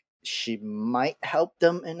like she might help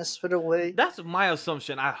them in a sort of way. that's my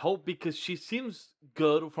assumption. I hope because she seems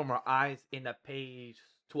good from her eyes in that page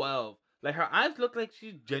 12. Like her eyes look like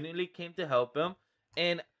she genuinely came to help him.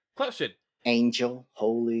 And question, Angel,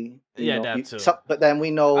 holy, yeah, that too. but then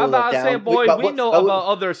we know I'm that about to say, down. boy, we know But about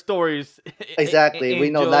other stories. exactly, we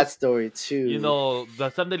know that Angels, story you too. know, the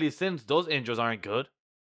Suddenly Sins, those angels aren't good.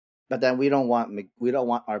 But then we don't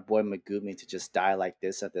want our boy Megumi to just die like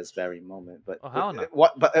this at this very moment. But Oh, hell no.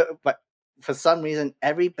 but for some reason,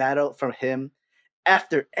 every battle from him,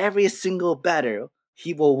 after every single battle,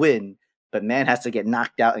 he will win. But man has to get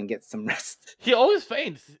knocked out and get some rest. He always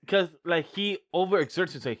faints because, like, he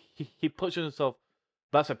overexerts himself. He pushes himself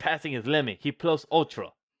by surpassing his limit. He plus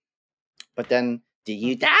ultra. But then, did Hmm.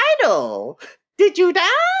 you die though? Did you die?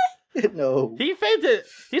 No, He fainted.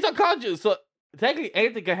 He's unconscious, so technically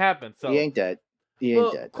anything can happen. he So, ain't dead. He ain't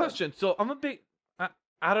well, dead though. question. So I'm a bit.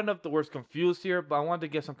 I don't know if the word's confused here, but I wanted to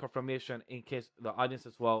get some confirmation in case the audience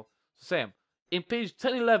as well. So Sam, in page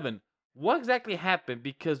 1011, what exactly happened?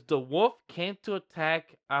 Because the wolf came to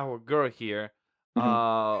attack our girl here, Hmm.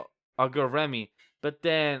 our girl Remy, but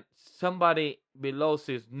then somebody below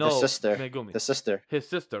says The no, sister, Megumi, the sister. his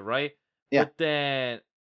sister, right? Yeah, But then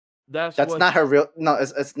that's that's what not her real. No,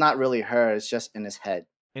 it's not really her. It's just in his head.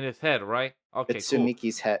 in his head, right? Okay, It's cool.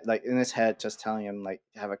 Sumiki's head, like in his head, just telling him like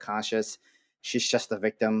have a conscious. She's just a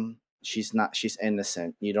victim. She's not. She's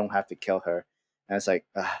innocent. You don't have to kill her. And it's like,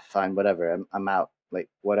 fine, whatever. I'm out. Like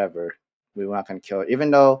whatever. We're not gonna kill her,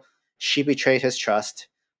 even though she betrayed his trust.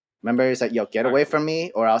 Remember, he's like, "Yo, get All right, away cool. from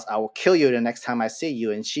me, or else I will kill you the next time I see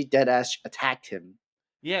you." And she dead ass attacked him.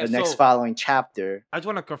 Yeah, The next so following chapter. I just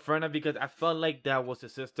want to confirm that because I felt like that was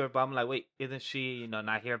his sister, but I'm like, wait, isn't she,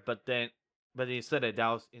 not here? But he said it that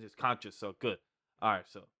was in his conscious, so good. All right,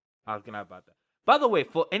 so I was gonna about that. By the way,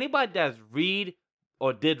 for anybody that's read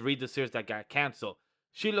or did read the series that got canceled,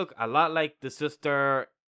 she looked a lot like the sister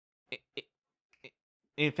i- i-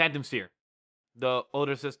 in Phantom Seer, the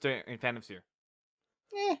older sister in Phantom Seer.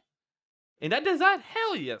 Eh, And that design,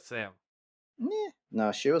 hell yes, Sam.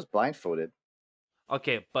 no, she was blindfolded.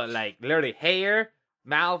 Okay, but like literally hair,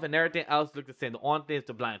 mouth, and everything else look the same. The only thing is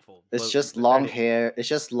the blindfold, It's but just long everything hair. It's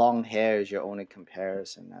just long hair is your only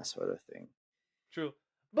comparison, that sort of thing. true.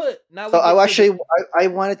 But now So we get I to the actually I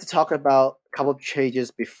wanted to talk about a couple of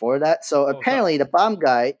changes before that. So what's up. apparently the bomb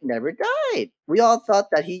guy never died. We all thought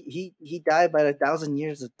that he died by 1,000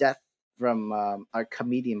 years of death from our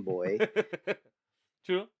comedian boy.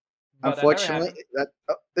 True, but that never Unfortunately,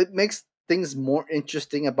 happened. it makes things more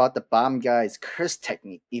interesting about the bomb guy's curse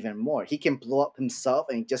technique even more. He can blow up himself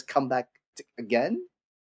and just come back again.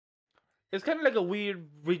 It's kind of like a weird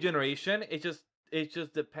regeneration. It just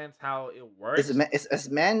depends how it works. Is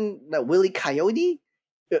man that Willy Coyote?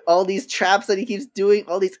 All these traps that he keeps doing,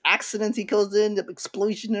 all these accidents he goes in, the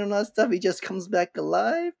explosion and all that stuff, he just comes back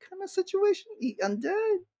alive kind of situation. He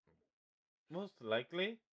undead. Most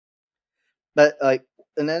likely. But like,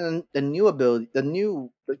 and then the new ability, the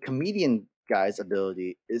comedian guy's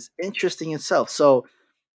ability is interesting itself. So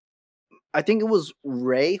I think it was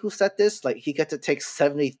Ray who said this. Like he got to take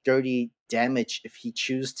 70-30 damage if he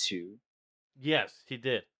choose to. Yes, he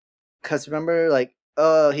did. Cause remember, like,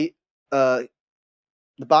 uh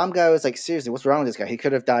the bomb guy was like, seriously, what's wrong with this guy? He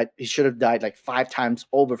could have died. He should have died like 5 times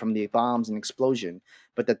over from the bombs and explosion.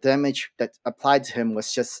 But the damage that applied to him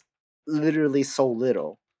was just literally so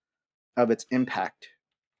little of its impact.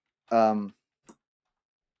 Um,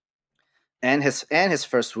 and his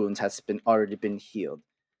first wounds has been already been healed.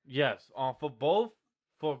 Yes. For both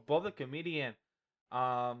the comedian,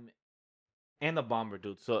 um, and the bomber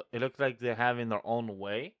dude. So it looks like they're having their own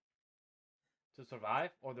way to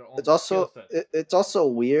survive or their own skill sets. It's also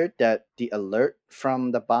weird that the alert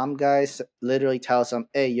from the bomb guys literally tells him,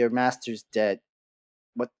 "Hey, your master's dead.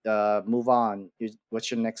 What? Move on. What's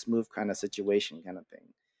your next move?" Kind of situation, kind of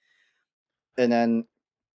thing. And then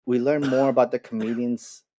we learn more about the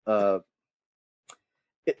comedians. It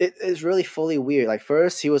is really fully weird. Like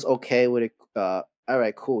first he was okay with it. All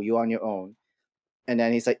right, cool, you on your own. And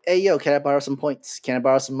then he's like, "Hey, yo, can I borrow some points? Can I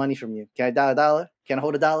borrow some money from you? Can I dial a dollar? Can I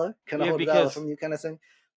hold a dollar? Can I Yeah, hold a dollar because from you?" Kind of thing.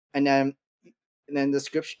 And then the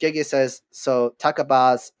scripture Gege says, "So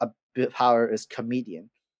Takaba's power is comedian.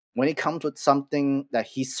 When he comes with something that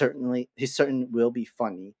he's certain will be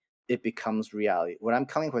funny, it becomes reality." What I'm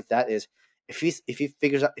coming with that is if he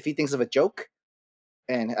thinks of a joke,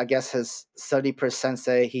 and I guess his 30%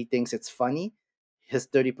 say he thinks it's funny, his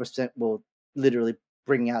 30% will literally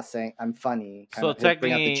bring out saying I'm funny, kind so of. He'll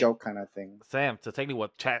bring out the technically, joke kind of thing. Sam, to technically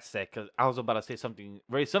what chat said, because I was about to say something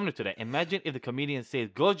very similar to that. Imagine if the comedian says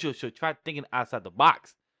Gojo should try thinking outside the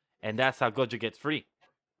box, and that's how Gojo gets free.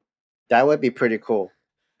 That would be pretty cool,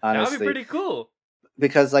 That would be honestly, pretty cool.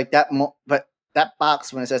 because but that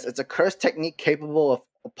box when it says it's a curse technique capable of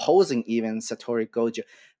opposing even Satori Gojo,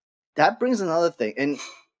 that brings another thing, and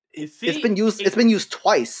You it's see, been used. It's it been used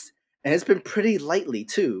twice, and it's been pretty lightly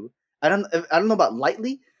too. I don't know about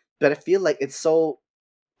lightly, but I feel like it's so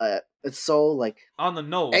like on the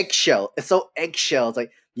nose. eggshell. It's so eggshell. It's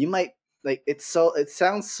like you might like it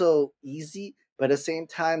sounds so easy, but at the same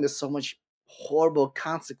time there's so much horrible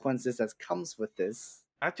consequences that comes with this.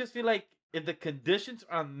 I just feel like if the conditions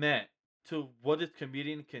are met to what this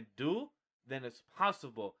comedian can do, then it's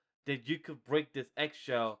possible that you could break this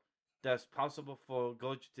eggshell that's possible for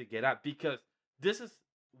Gojo to get out. Because this is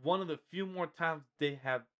one of the few more times they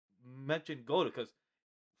have mentioned Gojo. Because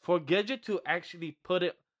for Gojo to actually put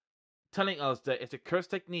it, telling us that it's a curse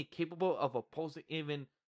technique capable of opposing even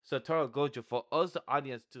Satoru Gojo, for us, the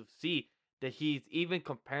audience, to see that he's even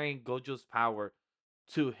comparing Gojo's power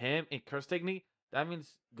to him in curse technique, that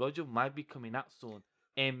means Gojo might be coming out soon,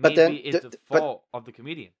 and But maybe then, it's the but fault of the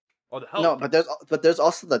comedian or the no, help. but there's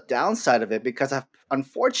also the downside of it because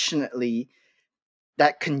unfortunately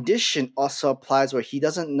that condition also applies where he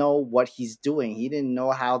doesn't know what he's doing. He didn't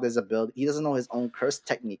know how this ability. He doesn't know his own curse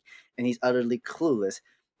technique, and he's utterly clueless.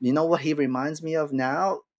 You know what he reminds me of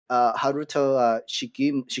now? Haruto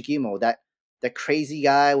Shikimo, that crazy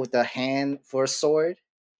guy with the hand for a sword.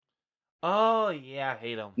 Oh yeah, I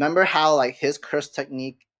hate him. Remember how like his curse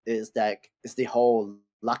technique is the whole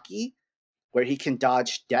lucky, where he can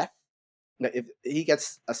dodge death. If he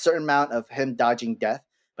gets a certain amount of him dodging death,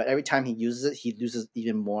 but every time he uses it, he loses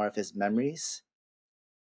even more of his memories.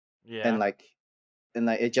 And Yeah, like and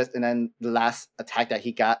then the last attack that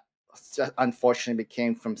he got just unfortunately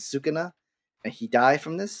became from Sukuna, and he died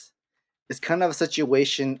from this. It's kind of a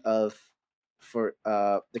situation of for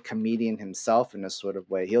the comedian himself in a sort of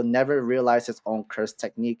way. He'll never realize his own curse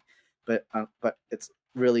technique, but it's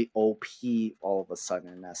really OP all of a sudden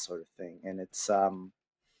and that sort of thing. And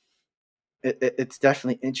It's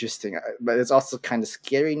definitely interesting, but it's also kind of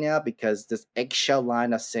scary now because this eggshell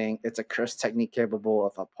line of saying it's a curse technique capable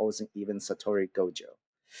of opposing even Satori Gojo.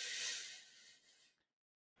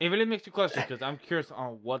 It really makes you question because I'm curious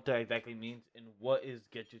on what that exactly means and what is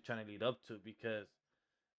Getju trying to lead up to because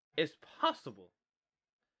it's possible.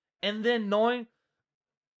 And then knowing,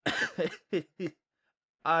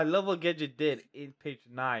 I love what Getju did in page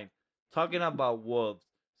 9, talking about wolves,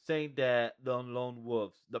 saying that the lone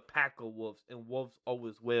wolves, the pack of wolves, and wolves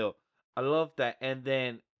always will. I love that. And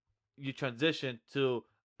then you transition to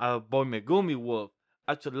a Boy Megumi wolf.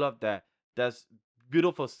 I just love that. That's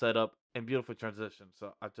beautiful setup and beautiful transition.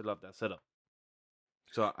 So I just love that setup.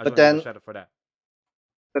 So I just But want to give a then, shout out for that.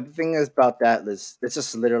 but the thing is about that is it's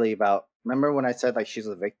just literally about. Remember when I said like she's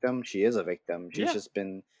a victim? She is a victim. Yeah.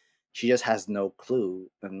 She just has no clue.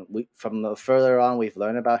 And we from the further on we've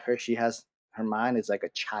learned about her, her mind is like a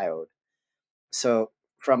child. So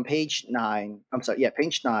from page 9, I'm sorry, yeah,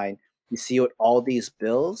 page 9, you see what all these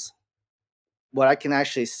bills. What I can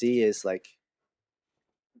actually see is like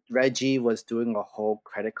Reggie was doing a whole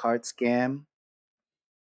credit card scam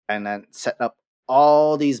and then set up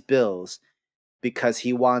all these bills because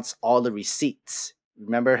he wants all the receipts.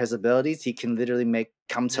 Remember his abilities? He can literally make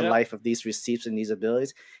come to Yep. life of these receipts and these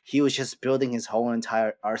abilities. He was just building his whole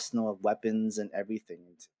entire arsenal of weapons and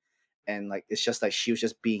everything. And like it's just like she was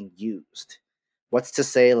just being used. What's to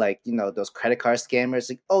say like, those credit card scammers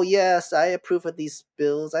like, "Oh yes, I approve of these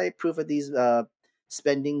bills. I approve of these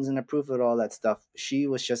spendings and approve of all that stuff." She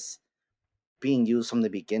was just being used from the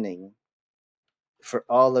beginning for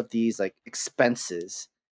all of these like expenses.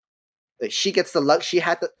 Like she gets the she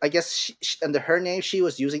had the, I guess under her name she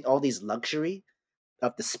was using all these luxury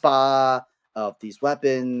of the spa, of these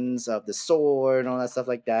weapons, of the sword and all that stuff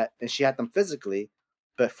like that, and she had them physically.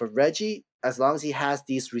 But for Reggie, as long as he has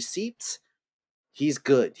these receipts, he's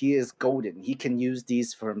good. He is golden. He can use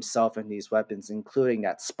these for himself and these weapons, including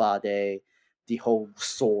that spa day, the whole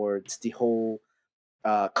swords, the whole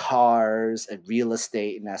cars and real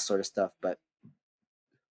estate and that sort of stuff. But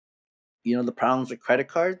the problems with credit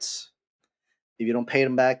cards. If you don't pay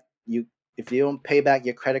them back, if you don't pay back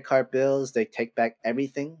your credit card bills, they take back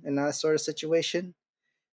everything in that sort of situation.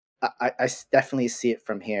 I definitely see it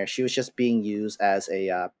from here. She was just being used as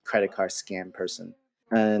a credit card scam person,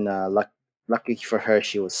 and lucky for her,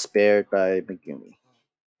 she was spared by Megumi.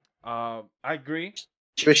 I agree.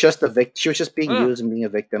 She was just a She was just being No, used and being a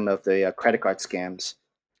victim of the credit card scams.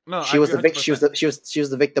 no, I She was agree the vic. She was 100%. she was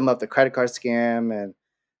the victim of the credit card scam and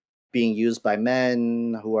being used by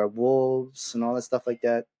men who are wolves and all that stuff like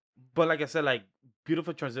that. But like I said, like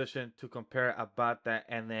beautiful transition to compare about that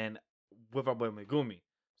and then with our boy Megumi.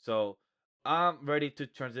 So I'm ready to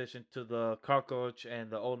transition to the cockroach and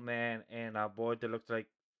the old man and our boy that looks like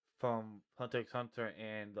from Hunter x Hunter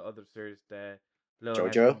and the other series that Lil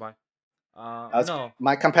has Jojo. combined. I was No.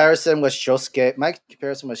 my comparison was Josuke. My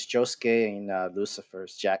comparison was Josuke and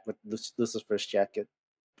Lucifer's Lucifer's jacket.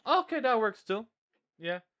 Okay, that works too.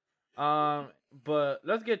 Yeah. Um, but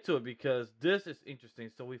let's get to it because this is interesting.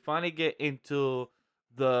 So we finally get into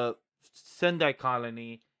the Sendai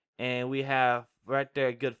colony, and we have right there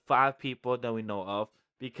a good 5 people that we know of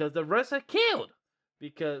because the rest are killed.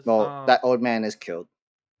 Because Well, that old man is killed.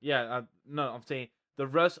 yeah, no, I'm saying the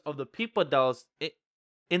rest of the people that was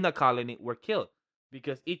in the colony were killed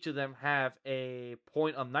because each of them have a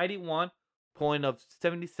point of 91, point of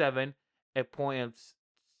 77, a point of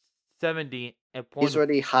 70, a point These of were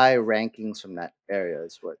the high rankings from that area,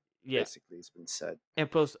 is what yeah, basically has been said. and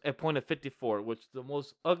plus a point of 54, which the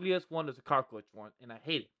most ugliest one is a cockroach one, and I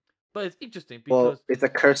hate it. But it's interesting Well, because, it's a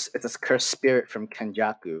curse. It's a cursed spirit from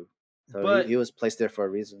Kenjaku, so he but was placed there for a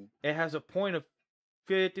reason. it has a point of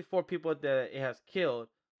 54 people that it has killed,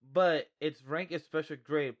 but its rank is special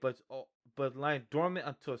grade, but lying dormant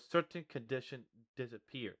until a certain condition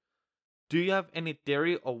disappear. Do you have any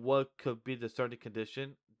theory of what could be the certain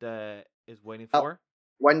condition that is waiting How, for?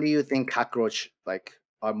 when do you think cockroach like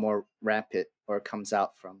are more rampant or comes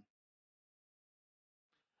out from?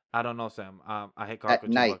 I don't know, Sam. I hate At cockroach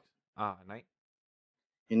and night. bugs. Night.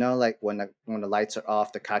 Like when the lights are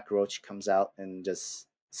off, the cockroach comes out and just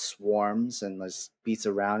swarms and just beats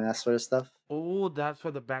around and that sort of stuff. Oh, that's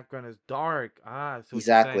why the background is dark. I see what you're saying.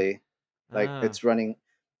 Exactly. Like Ah, it's running.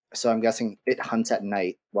 So I'm guessing it hunts at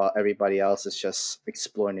night while everybody else is just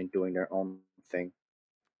exploring and doing their own thing.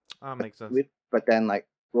 makes sense. But then like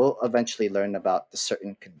we'll eventually learn about the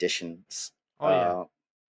certain conditions. Oh yeah,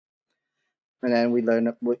 And then we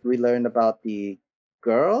learn about the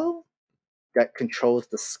girl that controls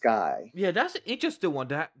the sky. yeah. That's an interesting one.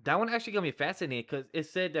 That one actually got me fascinated because it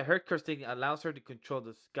said that her curse thing allows her to control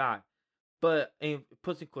the sky, but it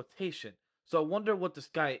puts in quotation. So I wonder what the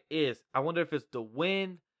sky is. I wonder if it's the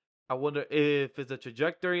wind. I wonder if it's the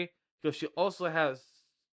trajectory because she also has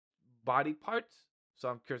body parts. So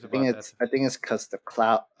I'm curious about that. I think it's because the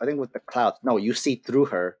cloud. I think with the clouds, no, you see through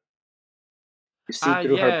her. You see Ah,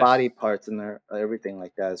 through her yes. body parts and her everything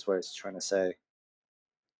like that is what it's trying to say.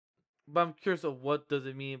 But I'm curious of what does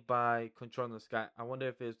it mean by controlling the sky. I wonder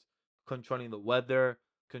if it's controlling the weather,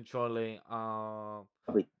 controlling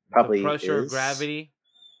the Probably pressure, is. gravity.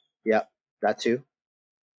 Yep, that too.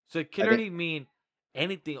 So it can I think literally mean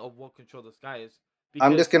anything of what control the sky is.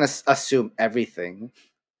 I'm just Because gonna assume everything.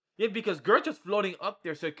 yeah, because girls just floating up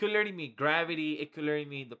there, so it could literally mean gravity. It could literally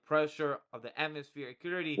mean the pressure of the atmosphere. It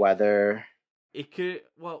could literally, Weather, it could.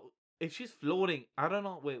 Well, if she's floating, I don't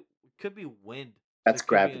know. Wait, it could be wind. So that's it could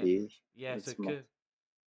be gravity. yeah. So It's mo- it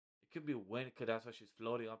could be wind because that's why she's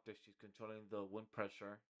floating up there. She's controlling the wind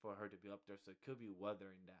pressure for her to be up there. So it could be weather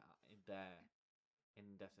in that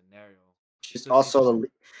scenario. she's So it's also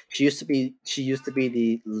interesting. she used to be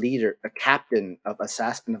the leader, a captain of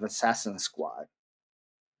assassin squad.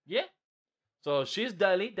 Yeah. So she's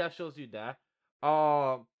the elite. That shows you that.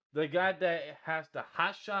 The guy that has the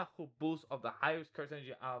hot shot who boosts of the highest curse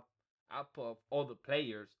energy output of all the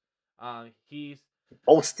players. He's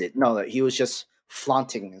Boasted. No, he was just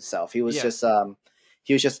flaunting himself. yeah,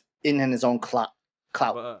 He was just in his own clout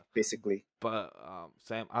but basically.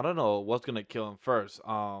 Sam, I don't know what's gonna kill him first.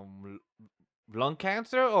 Lung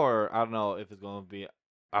cancer, or I don't know if it's gonna be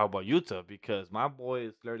Alba Utah because my boy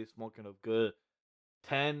is literally smoking a good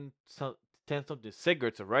 10, 10 something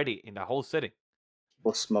cigarettes already in the whole city.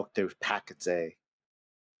 People smoke their packets, eh?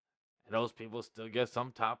 And those people still get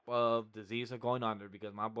some type of disease going on there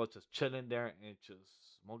because my boy's just chilling there and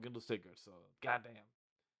just smoking the cigarettes. So goddamn.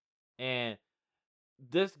 And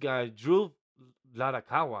this guy, Drew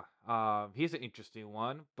Larakawa, he's an interesting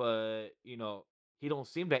one, but he don't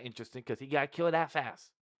seem that interesting because he got killed that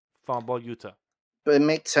fast from Utah. But it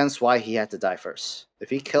makes sense why he had to die first. If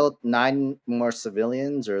he killed nine more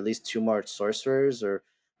civilians, or at least two more sorcerers, or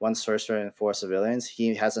one sorcerer and four civilians,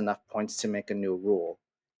 he has enough points to make a new rule.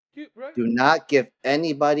 You right? Do not give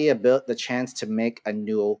anybody the chance to make a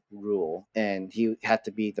new rule, and he had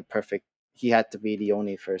to be the perfect. He had to be the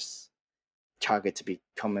only first target to be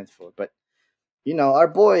coming for. But our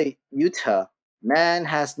boy Utah, man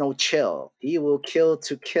has no chill. He will kill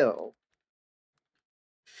to kill.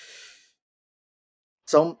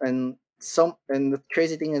 And the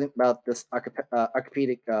crazy thing about this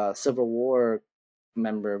archipedic Civil War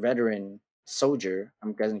member, veteran soldier,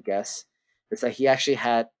 I'm gonna guess, is that he actually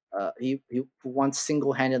had he once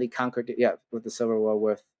single handedly conquered with the Civil War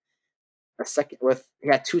with a second with he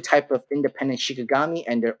had two type of independent Shikigami,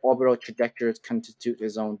 and their orbital trajectories constitute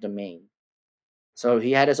his own domain. So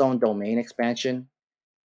he had his own domain expansion.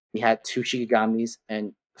 He had two Shikigamis,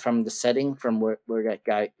 and from the setting, from where that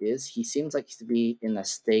guy is, he seems like he's to be in a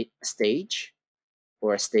stage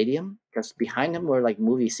or a stadium because behind him were like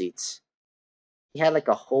movie seats. He had like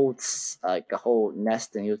a whole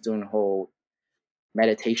nest, and he was doing a whole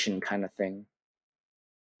meditation kind of thing.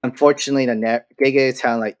 Unfortunately, the Gege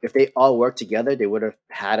Town, like if they all worked together, they would have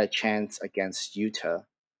had a chance against Utah.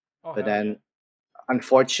 Oh But hell yeah! then,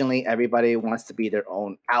 unfortunately, everybody wants to be their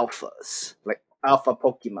own alphas, like alpha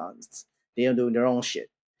Pokemons. They don't do their own shit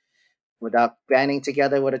without banding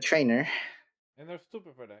together with a trainer. And they're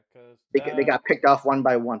stupid for that because They that. got picked off one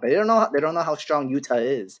by one, but they don't know how strong Utah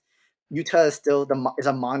is. Utah is still is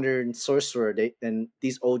a modern sorcerer. And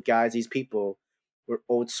these old guys, these people, were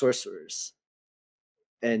old sorcerers.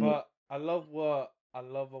 And But I love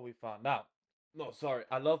what we found out. No, sorry,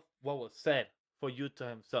 I love what was said for Yuta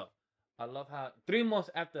himself. I love how 3 months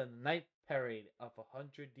after the night parade of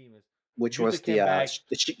 100 demons, which was Yuta came back.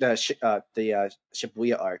 the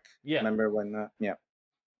Shibuya arc. Yeah, Remember when? Yeah,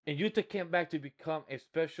 and Yuta came back to become a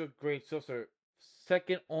special grade sorcerer,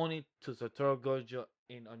 second only to Satoru Gojo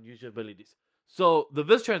in unusual abilities. So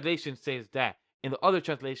this translation says that. In the other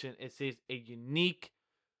translation, it says a unique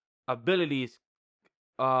abilities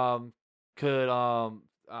um could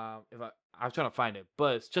if I'm trying to find it,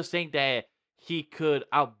 but it's just saying that he could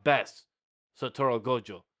outbest Satoru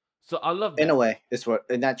Gojo. So I love in a that. way, it's what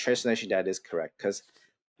in that translation that is correct because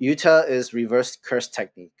Utah is reverse curse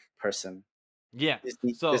technique person. Yeah. Is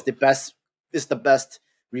So the best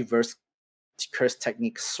reverse curse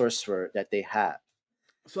technique sorcerer that they have.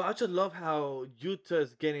 I just love how Yuta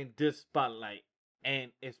is getting this spotlight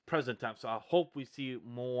and it's present time. So I hope we see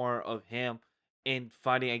more of him in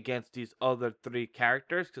fighting against these other three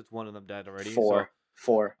characters because one of them died already. So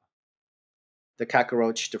Four. The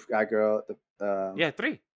cockroach, the guy girl, the yeah,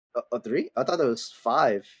 three. three. I thought it was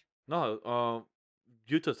five. No,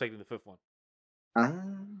 Yuta's taking the fifth one. Ah.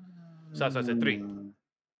 So that's why I said three. Mm.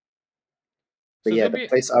 So But it's yeah, gonna the be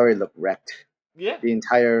place already looked wrecked. yeah, The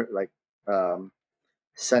entire um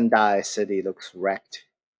Sendai city looks wrecked.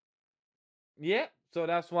 yeah. So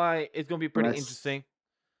that's why it's gonna be pretty Unless interesting.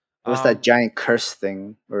 what's that Um, giant curse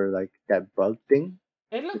thing or like that bug thing?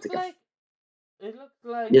 it It's looks like a like it looks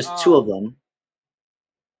like there's two of them.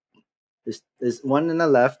 There's one on the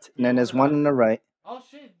left and yeah, then one there's on the one left. on the right. Oh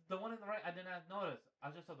shit, the one on the right I did not notice.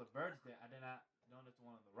 I just saw the birds there. I did not notice the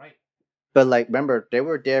one on the right. But like, remember they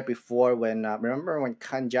were there before when remember when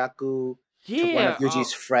Kanjaku took one of Yeah,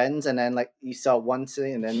 Yuji's friends, and then like you saw one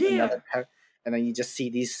city and then yeah. another pair, and then you just see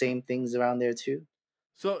these same things around there too.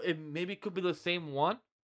 So it maybe could be the same one.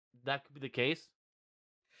 That could be the case.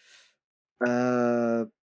 Uh,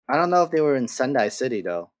 I don't know if they were in Sendai City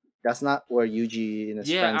though. That's not where Yuji and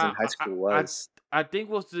his Yeah, friends in high school was. I think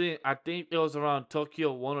I think it was around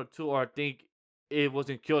Tokyo 1 or 2, or I think it was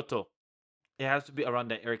in Kyoto. It has to be around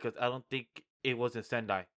that area because I don't think it was in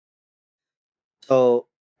Sendai. So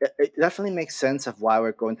it definitely makes sense of why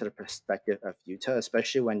we're going to the perspective of Utah,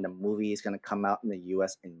 especially when the movie is going to come out in the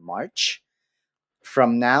U.S. in March.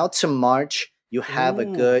 From now to March, you have a Ooh,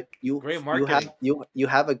 good great marketing. you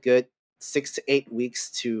have a good 6 to 8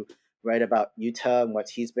 weeks to write about Utah and what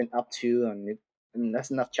he's been up to, and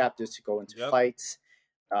that's enough chapters to go into Yep. fights,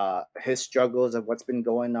 his struggles of what's been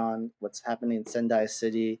going on, what's happening in Sendai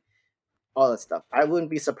City, all that stuff. I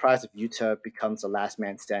wouldn't be surprised if Utah becomes the last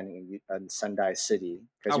man standing in Sendai City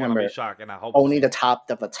I because want to be remember, shocked, and I hope the only the same. top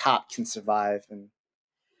of the top can survive, and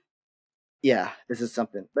yeah, this is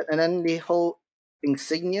something. But and then the whole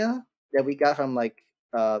insignia that we got from like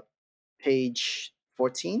uh page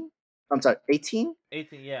 14. I'm sorry, 18.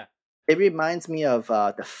 18, yeah. It reminds me of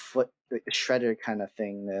the foot the shredder kind of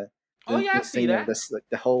thing, Oh the yeah, I see insignia of that. this like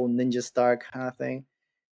the whole ninja star kind of thing.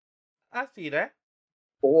 I see that.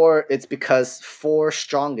 Or it's because four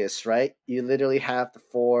strongest, right? You literally have the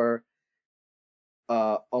four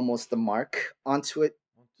almost the mark onto it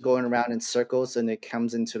One, two, going three. around in circles, and it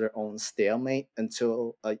comes into their own stalemate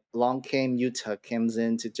until along came Utah comes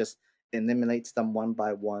in to just eliminates them one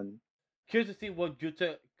by one. Curious to see what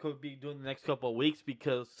Juta could be doing the next couple of weeks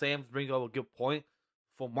because Sam's bringing up a good point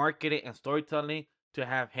for marketing and storytelling to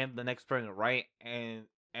have him the next person, right? And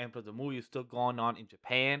for the movie is still going on in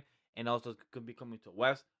Japan and also could be coming to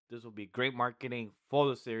West. This will be great marketing for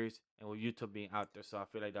the series and with YouTube being out there. So I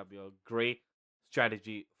feel like that'll be a great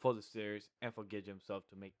strategy for the series and for Gage himself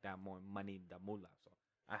to make that more money in the moolah. So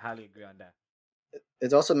I highly agree on that.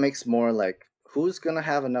 It also makes more like who's gonna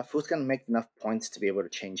make enough points to be able to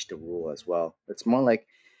change the rule as well. It's more like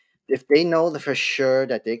if they know the for sure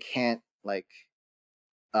that they can't like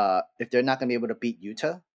if they're not gonna be able to beat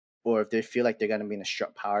Utah, or if they feel like they're gonna be in a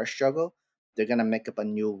power struggle, they're gonna make up a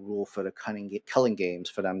new rule for the culling games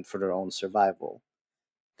for them for their own survival.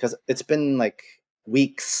 Because it's been like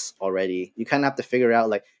weeks already. You kind of have to figure out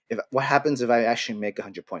like if what happens if I actually make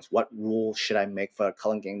 100 points. What rule should I make for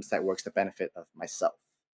culling games that works the benefit of myself?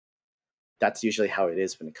 That's usually how it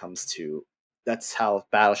is when it comes to. That's how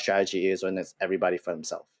battle strategy is when it's everybody for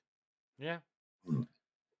themselves. Yeah.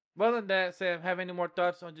 Well, than that, Sam, have any more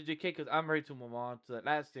thoughts on JJK? Because I'm ready to move on to the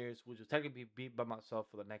last series, which will technically be by myself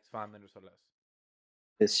for the next 5 minutes or less.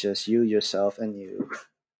 It's just you, yourself, and you.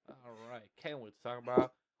 All right, can't wait to talk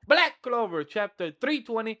about Black Clover, chapter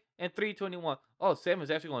 320 and 321. Oh, Sam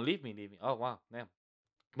is actually going to leave me. Oh, wow, damn.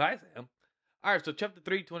 Bye, Sam. All right, so chapter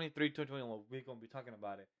 320, 321, we're going to be talking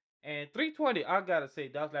about it. And 320, I got to say,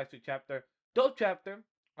 that was last week's chapter. Dope chapter.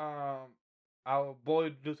 Um, our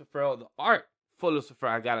boy Lucifer, the art for Lucifer,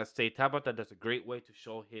 I got to say, Tabata does a great way to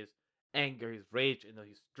show his anger, his rage, and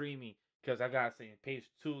his streaming. Because I got to say, in page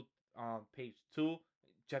 2,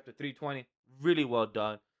 chapter 320, really well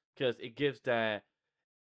done. Because it gives that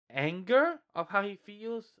anger of how he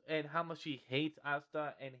feels and how much he hates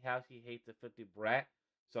Asta and how he hates the 50 brat.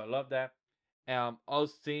 So I love that.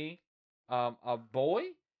 Also seeing a boy,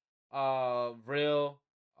 real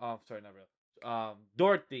sorry, not real,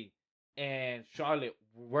 Dorothy and Charlotte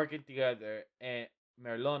working together, and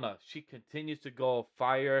Merlona, she continues to go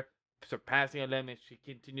fire, surpassing her limits. She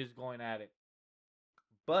continues going at it.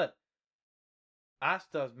 But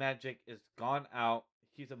Asta's magic is gone out.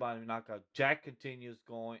 He's about to knock out. Jack continues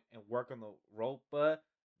going and work on the rope, but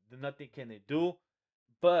nothing can they do.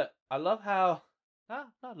 But I love how,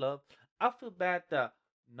 not love. I feel bad that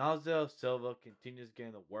Nazel Silva continues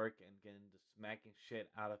getting the work and getting the smacking shit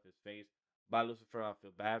out of his face. By Lucifer, I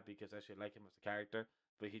feel bad because I actually like him as a character,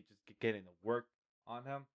 but he just getting the work on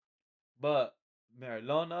him. But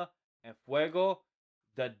Marilona and Fuego,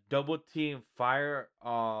 the double team fire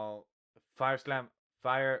slam,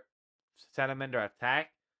 fire salamander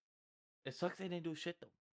attack. It sucks they didn't do shit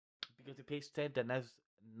though, because the page 10, the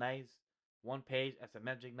nice one page as a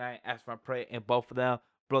Magic Knight, as my prey, and both of them,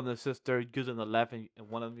 brother and sister, using the left and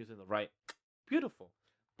one of them using the right. Beautiful.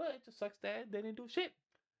 But it just sucks that they didn't do shit.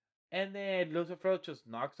 And then Lucifer just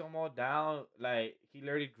knocks them all down. Like, he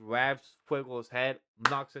literally grabs Fuego's head,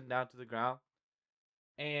 knocks him down to the ground.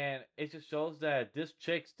 And it just shows that this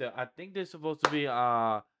chick's I think they're supposed to be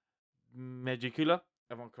Magicula,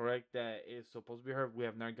 if I'm correct, that is supposed to be her. We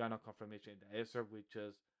have not gotten a confirmation that is her. We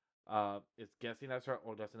just is guessing that's her,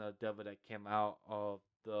 or that's another devil that came out of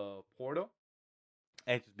the portal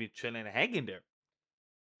and just be chilling and hanging there.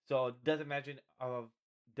 So doesn't imagine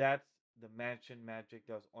that's the mansion magic.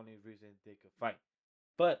 That was the only reason they could fight.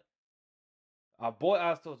 But our boy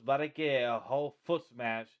Asta was about to get a whole foot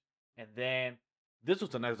smash, and then this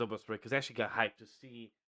was a nice double spray because I actually got hyped to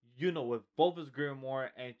see, with both his Grimoire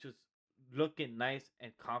and just looking nice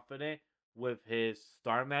and confident with his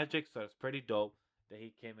star magic. So it's pretty dope that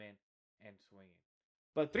he came in and swinging.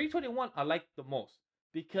 But 321 I like the most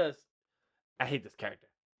because I hate this character.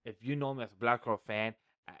 If you know me as a Black Girl fan,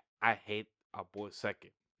 I hate our boy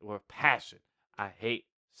Second with passion. I hate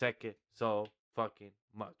Second so fucking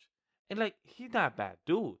much. And like, he's not a bad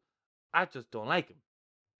dude. I just don't like him.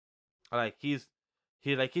 Like, he's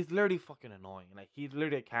literally fucking annoying. Like, he's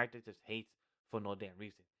literally a character that just hates for no damn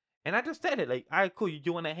reason. And I just said it. Like, all right, cool.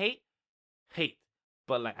 You want to hate? Hate.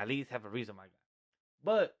 But like, at least have a reason, my guy.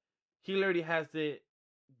 But he literally has it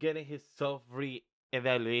getting his self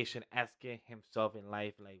re-evaluation, asking himself in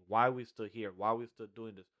life, like, why are we still here? Why are we still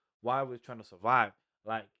doing this? Why are we trying to survive?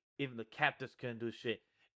 Like, even the captains couldn't do shit.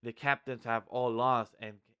 The captains have all lost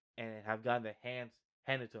and have gotten their hands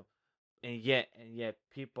handed to them. And yet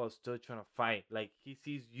people are still trying to fight. Like, he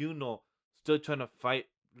sees still trying to fight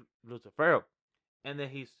Lucifer. And then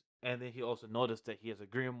he also noticed that he has a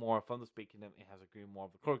grimoire from the Spade Kingdom and has a grimoire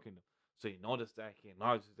of the Clover Kingdom. So he noticed that, he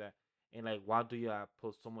acknowledges that, and like, why do you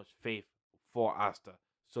put so much faith for Asta?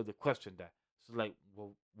 So they questioned that. So like,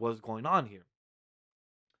 well, what's going on here?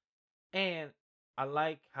 And I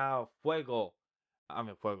like how Fuego,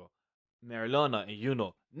 Marilona,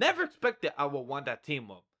 and never expected I would want that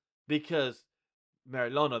team up because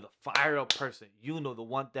Marilona, the fire up person, the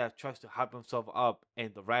one that tries to hype himself up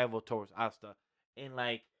and the rival towards Asta. And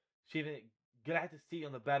like, she didn't glad to see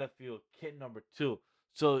on the battlefield kid number 2.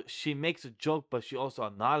 So she makes a joke, but she also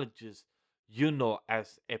acknowledges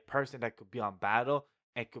as a person that could be on battle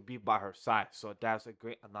and could be by her side. So that's a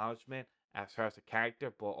great acknowledgement as her as a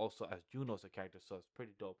character, but also as as a character. So it's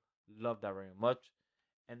pretty dope. Love that very much.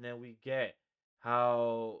 And then we get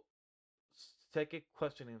how Seki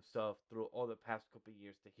questioned himself through all the past couple of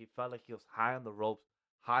years that he felt like he was high on the ropes,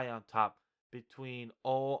 high on top, between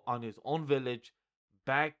all on his own village,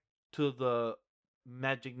 back to the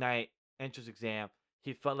Magic Knight entrance exam.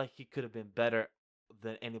 He felt like he could have been better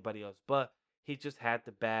than anybody else, but he just had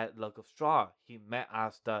the bad luck of straw. He met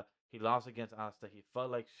Asta, he lost against Asta, he felt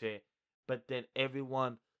like shit, but then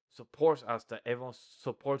everyone supports Asta, everyone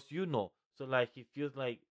supports So like, he feels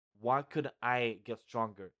like, why couldn't I get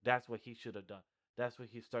stronger? That's what he should have done. That's what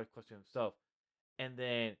he started questioning himself. And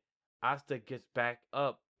then Asta gets back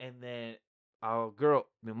up, and then our girl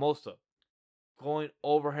Mimosa going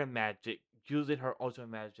over her magic, using her ultimate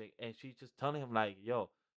magic, and she's just telling him like, "Yo,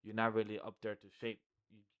 you're not really up there to shape.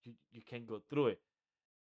 You can't go through it."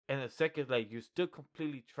 And the second, like, you're still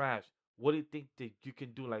completely trash. What do you think that you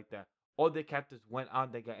can do like that? All the captains went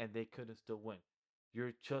on that guy and they couldn't still win.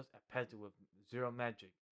 You're just a peasant with zero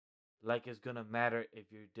magic. Like, it's gonna matter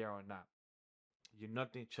if you're there or not. You're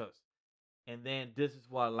nothing just. And then this is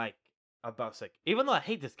what I like about Sek. Even though I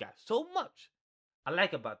hate this guy so much, I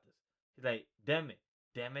like about this. He's like, damn it.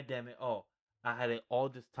 Oh, I had it all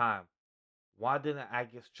this time. Why didn't I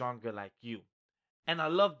get stronger like you? And I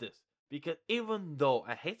love this because even though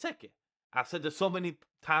I hate Seki, I've said this so many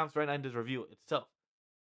times right now in this review itself,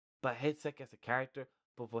 but I hate Seki as a character,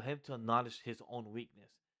 but for him to acknowledge his own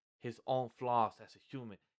weakness, his own flaws as a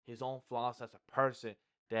human, his own flaws as a person,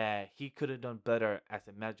 that he could have done better as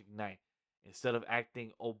a Magic Knight. Instead of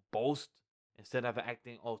acting all boast, instead of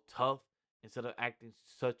acting all tough, instead of acting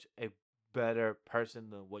such a better person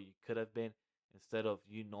than what you could have been, instead of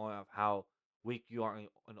you knowing of how weak you are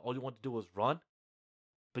and all you want to do was run,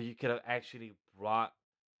 but you could have actually brought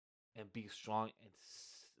and be strong and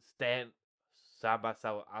stand side by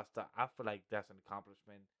side with Asta. I feel like that's an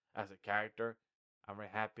accomplishment as a character. I'm very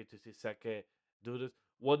happy to see Seke do this.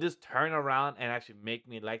 Will this turn around and actually make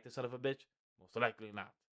me like this son of a bitch? Most likely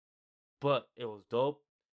not. But it was dope.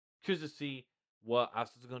 Curious to see what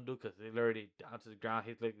Asta's gonna do because they literally down to the ground.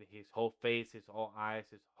 He's like his whole face, his whole eyes,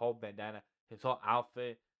 his whole bandana, his whole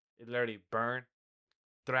outfit. It literally burned,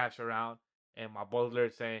 thrash around, and my boy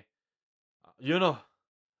literally saying, You know,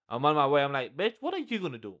 I'm on my way. I'm like, bitch, what are you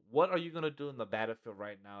gonna do? What are you gonna do in the battlefield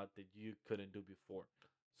right now that you couldn't do before?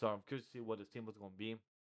 So I'm curious to see what the team was gonna be.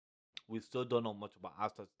 We still don't know much about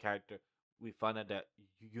Asta's character. We find out that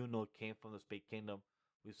came from the Space Kingdom.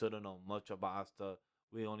 We still don't know much about Asta.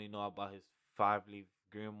 We only know about his 5-leaf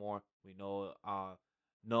grimoire. We know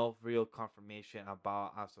no real confirmation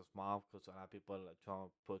about Asta's mom because a lot of people are like trying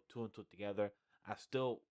to put two and two together. I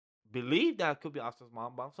still believe that it could be Asta's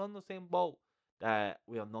mom, but I'm still in the same boat that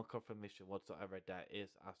we have no confirmation whatsoever that is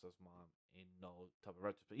Asta's mom in no type of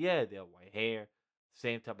retrospect. Yeah, they have white hair,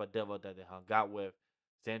 same type of devil that they hung out with,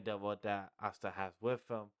 same devil that Asta has with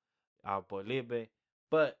him, our boy Libe.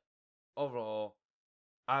 But overall,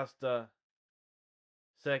 Asta,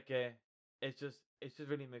 Seke, it just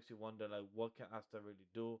really makes you wonder like what can Asta really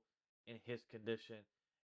do in his condition?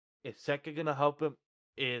 Is Seke gonna help him?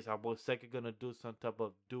 Is our boy Seke gonna do some type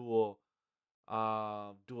of dual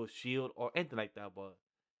shield or anything like that? But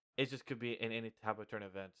it just could be in any type of turn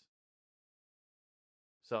events.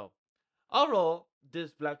 So overall,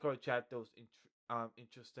 this Black Card chapter was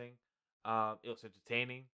interesting. It was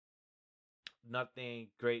entertaining. Nothing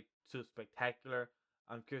great, too spectacular.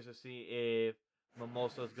 I'm curious to see if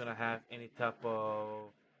Mimosa is gonna have any type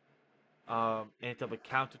of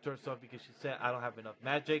counter to herself because she said I don't have enough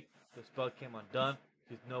magic. The spell came undone.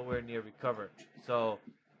 She's nowhere near recovered. So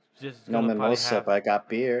this is No gonna probably mimosa, have but I got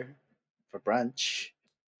beer for brunch.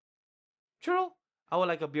 true. I would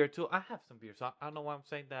like a beer too. I have some beer, so I don't know why I'm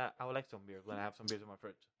saying that. I would like some beers when I have some beers in my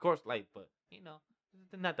fridge. Of course, light, but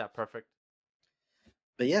they're not that perfect.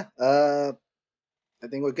 But yeah, I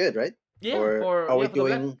think we're good, right? Or are we For the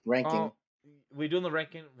black doing uh ranking? we're doing the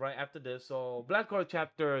ranking right after this. So Black Card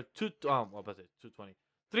chapter what was it? 220.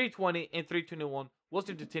 320 and 321 was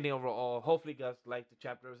entertaining overall. Hopefully you guys like the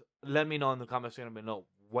chapters. Let me know in the comments section below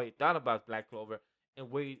what you thought about Black Clover and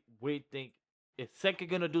where you think is Seki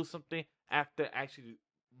gonna do something after actually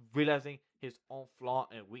realizing his own flaw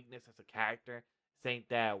and weakness as a character, saying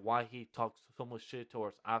that why he talks so much shit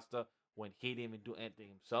towards Asta when he didn't even do anything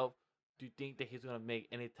himself. Do you think that he's gonna make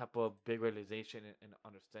any type of big realization and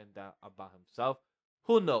understand that about himself?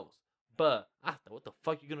 Who knows? But Asta, what the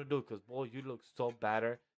fuck you gonna do? Because boy, you look so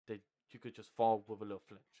better that you could just fall with a little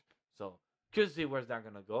flinch. So curious to see where's that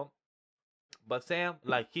gonna go. But Sam,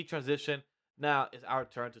 like he transitioned. Now it's our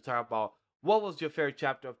turn to talk about what was your favorite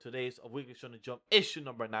chapter of today's of Weekly Shonen Jump issue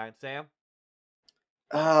number 9. Sam.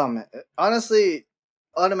 Honestly,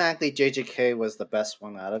 automatically JJK was the best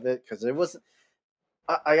one out of it because there wasn't.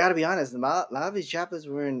 I gotta be honest, a lot of these chapters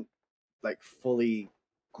weren't like fully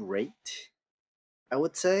great. I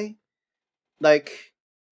would say, like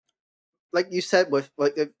like you said with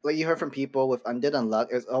like you heard from people with Undead Unluck,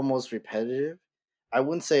 it's almost repetitive. I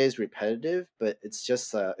wouldn't say it's repetitive, but it's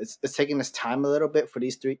just it's taking this time a little bit for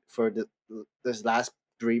this last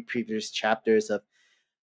three previous chapters of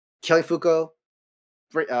killing Fuko,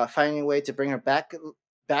 finding a way to bring her back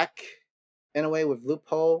in a way with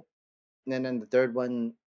loophole, and then the third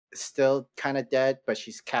one is still kind of dead, but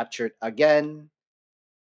she's captured again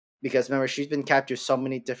because remember she's been captured so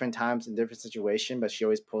many different times in different situations, but she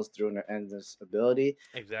always pulls through in her endless ability.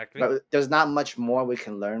 Exactly. But there's not much more we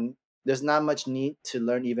can learn. There's not much need to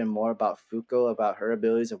learn even more about Fuko, about her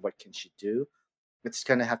abilities and what can she do. It's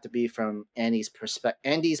gonna have to be from Andy's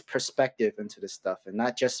perspective into this stuff, and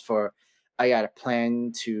not just for I got a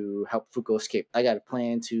plan to help Fuko escape. I got a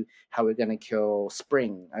plan to how we're gonna kill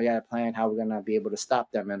Spring. I got a plan how we're gonna be able to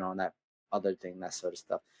stop them and all that other thing, that sort of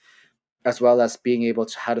stuff, as well as being able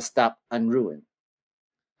to how to stop Unruin.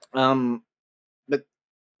 Um, but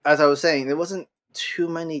as I was saying, there wasn't too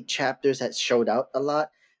many chapters that showed out a lot.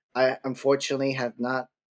 I unfortunately have not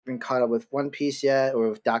been caught up with One Piece yet or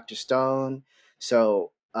with Doctor Stone,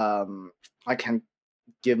 so I can't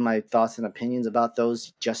give my thoughts and opinions about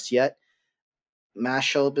those just yet.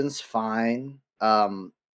 Mashalbin's fine.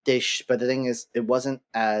 But the thing is, it wasn't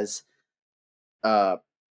as uh.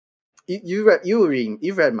 You've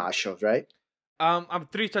read Marshall, right? I'm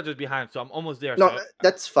 3 touches behind, so I'm almost there. No, So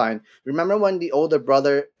that's fine. Remember when the older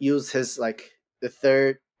brother used his like the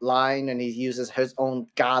third line and he uses his own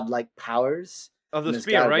godlike powers of and the his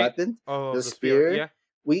spear, god right? weapon, the Of the spear, spear? yeah.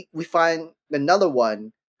 We find another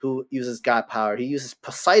one who uses god power. He uses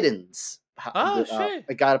Oh shit.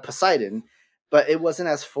 a god of Poseidon, but it wasn't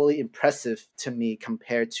as fully impressive to me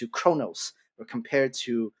compared to Kronos or compared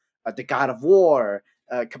to the god of war,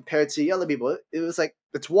 compared to the other people. It was like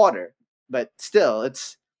it's water, but still,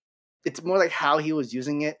 it's more like how he was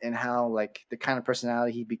using it and how like the kind of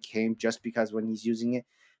personality he became just because when he's using it,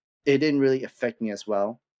 it didn't really affect me as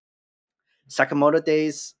well. Sakamoto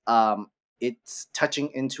Days, it's touching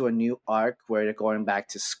into a new arc where they're going back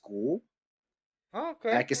to school. I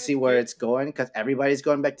Okay, can see that's where good. it's going because everybody's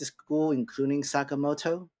going back to school, including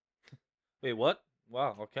Sakamoto. Wait, what?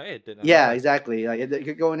 Wow. Okay, I did not know Yeah, that. exactly. Like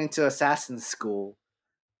you're going into assassin school.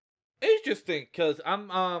 Interesting, cause it's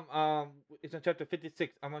on chapter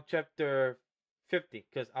 56. I'm on chapter 50,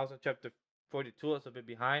 cause I was on chapter 42. I was a bit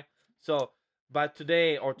behind. So by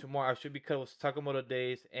today or tomorrow, I should be cut with Sakamoto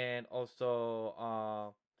days and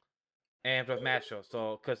also and with Masho.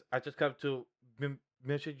 So cause I just come to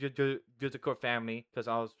mention Yuzuko family, cause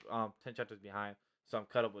I was 10 chapters behind, so I'm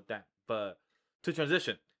cut up with that. But to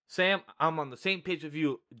transition, Sam, I'm on the same page with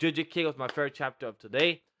you. JJK was my favorite chapter of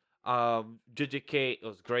today. JJK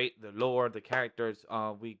was great. The lore, the characters.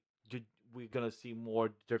 We're gonna see more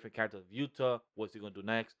different characters of Yuta. What's he gonna do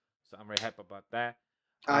next? So I'm very happy about that.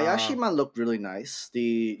 Uh, Yashima looked really nice.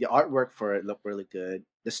 The artwork for it looked really good.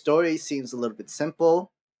 The story seems a little bit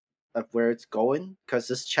simple of where it's going because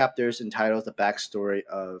this chapter is entitled "The Backstory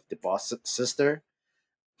of the Boss Sister."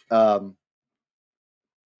 Um,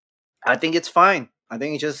 I think it's fine. I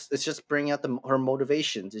think it's just bringing out her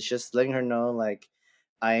motivations. It's just letting her know like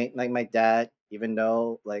I ain't like my dad, even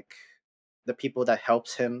though like the people that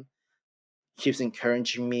helps him keeps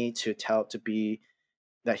encouraging me to tell to be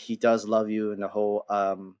that he does love you and the whole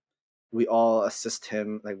we all assist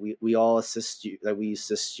him we all assist you like we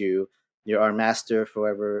assist you. You're our master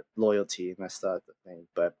forever loyalty and that's the thing.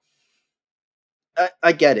 But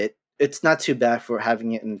I get it. It's not too bad for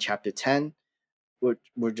having it in chapter 10.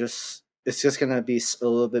 We're just it's just gonna be a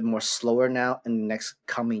little bit more slower now in the next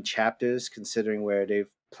coming chapters, considering where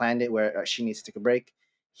they've planned it. Where she needs to take a break,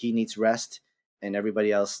 he needs rest, and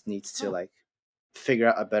everybody else needs to oh, like figure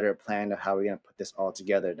out a better plan of how we're gonna put this all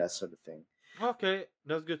together. That sort of thing. okay,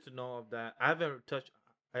 that's good to know of that. I haven't touched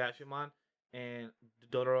Ayashimon and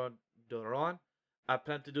Doron. Doron. I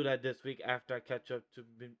plan to do that this week after I catch up to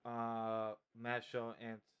Masho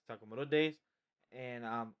and Sakamoto days, and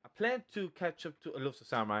I plan to catch up to Elusive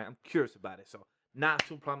Samurai. I'm curious about it, so not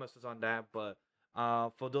too promises on that, but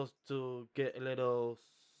for those to get a little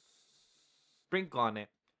sprinkle on it,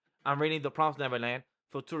 I'm reading The Promised Neverland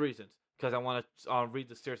for two reasons. Because I want to read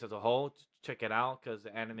the series as a whole, to check it out, because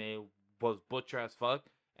the anime was butcher as fuck,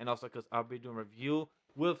 and also because I'll be doing review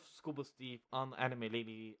with Scuba Steve on the Anime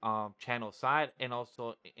Lady channel side, and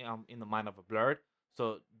also in the Mind of a Blurred.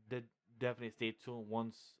 So definitely stay tuned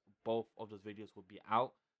once both of those videos will be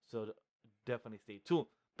out. So definitely stay tuned.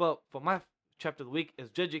 But for my chapter of the week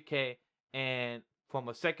is JJK, and for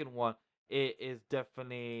my second one, it is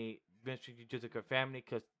definitely Vinci Jujutsu family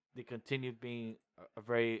because they continue being a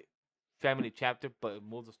very family chapter, but it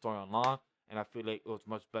moves the story along, and I feel like it was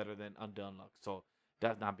much better than Undead Unluck. So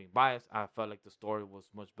that's not being biased. I felt like the story was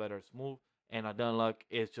much better, smooth, and Undead Unluck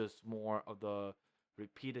is just more of the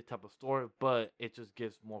repeated type of story, but it just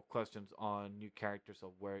gives more questions on new characters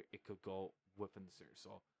of where it could go within the series.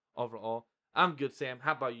 So overall, I'm good, Sam.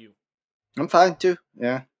 How about you? I'm fine too.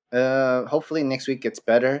 Yeah. Hopefully next week gets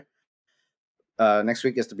better. Next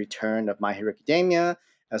week is the return of My Hero Academia,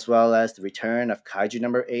 as well as the return of Kaiju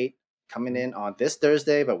number 8 coming in on this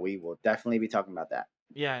Thursday. But we will definitely be talking about that.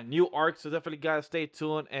 Yeah, new arcs. So definitely, guys, stay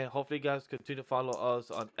tuned, and hopefully, guys, continue to follow us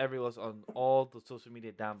on everyone's on all the social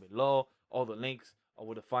media down below. All the links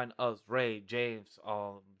where to find us, Ray, James,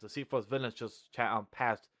 the C4's villains just chat on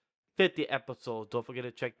past 50 episodes. Don't forget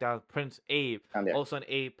to check down Prince Abe, Down there. also an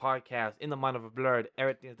Abe podcast, In the Mind of a Blurred.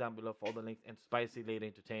 Everything is down below for all the links, and Spicy Lady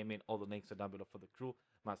Entertainment. All the links are down below for the crew,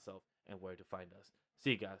 myself, and where to find us.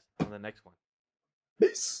 See you guys on the next one.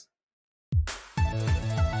 Peace.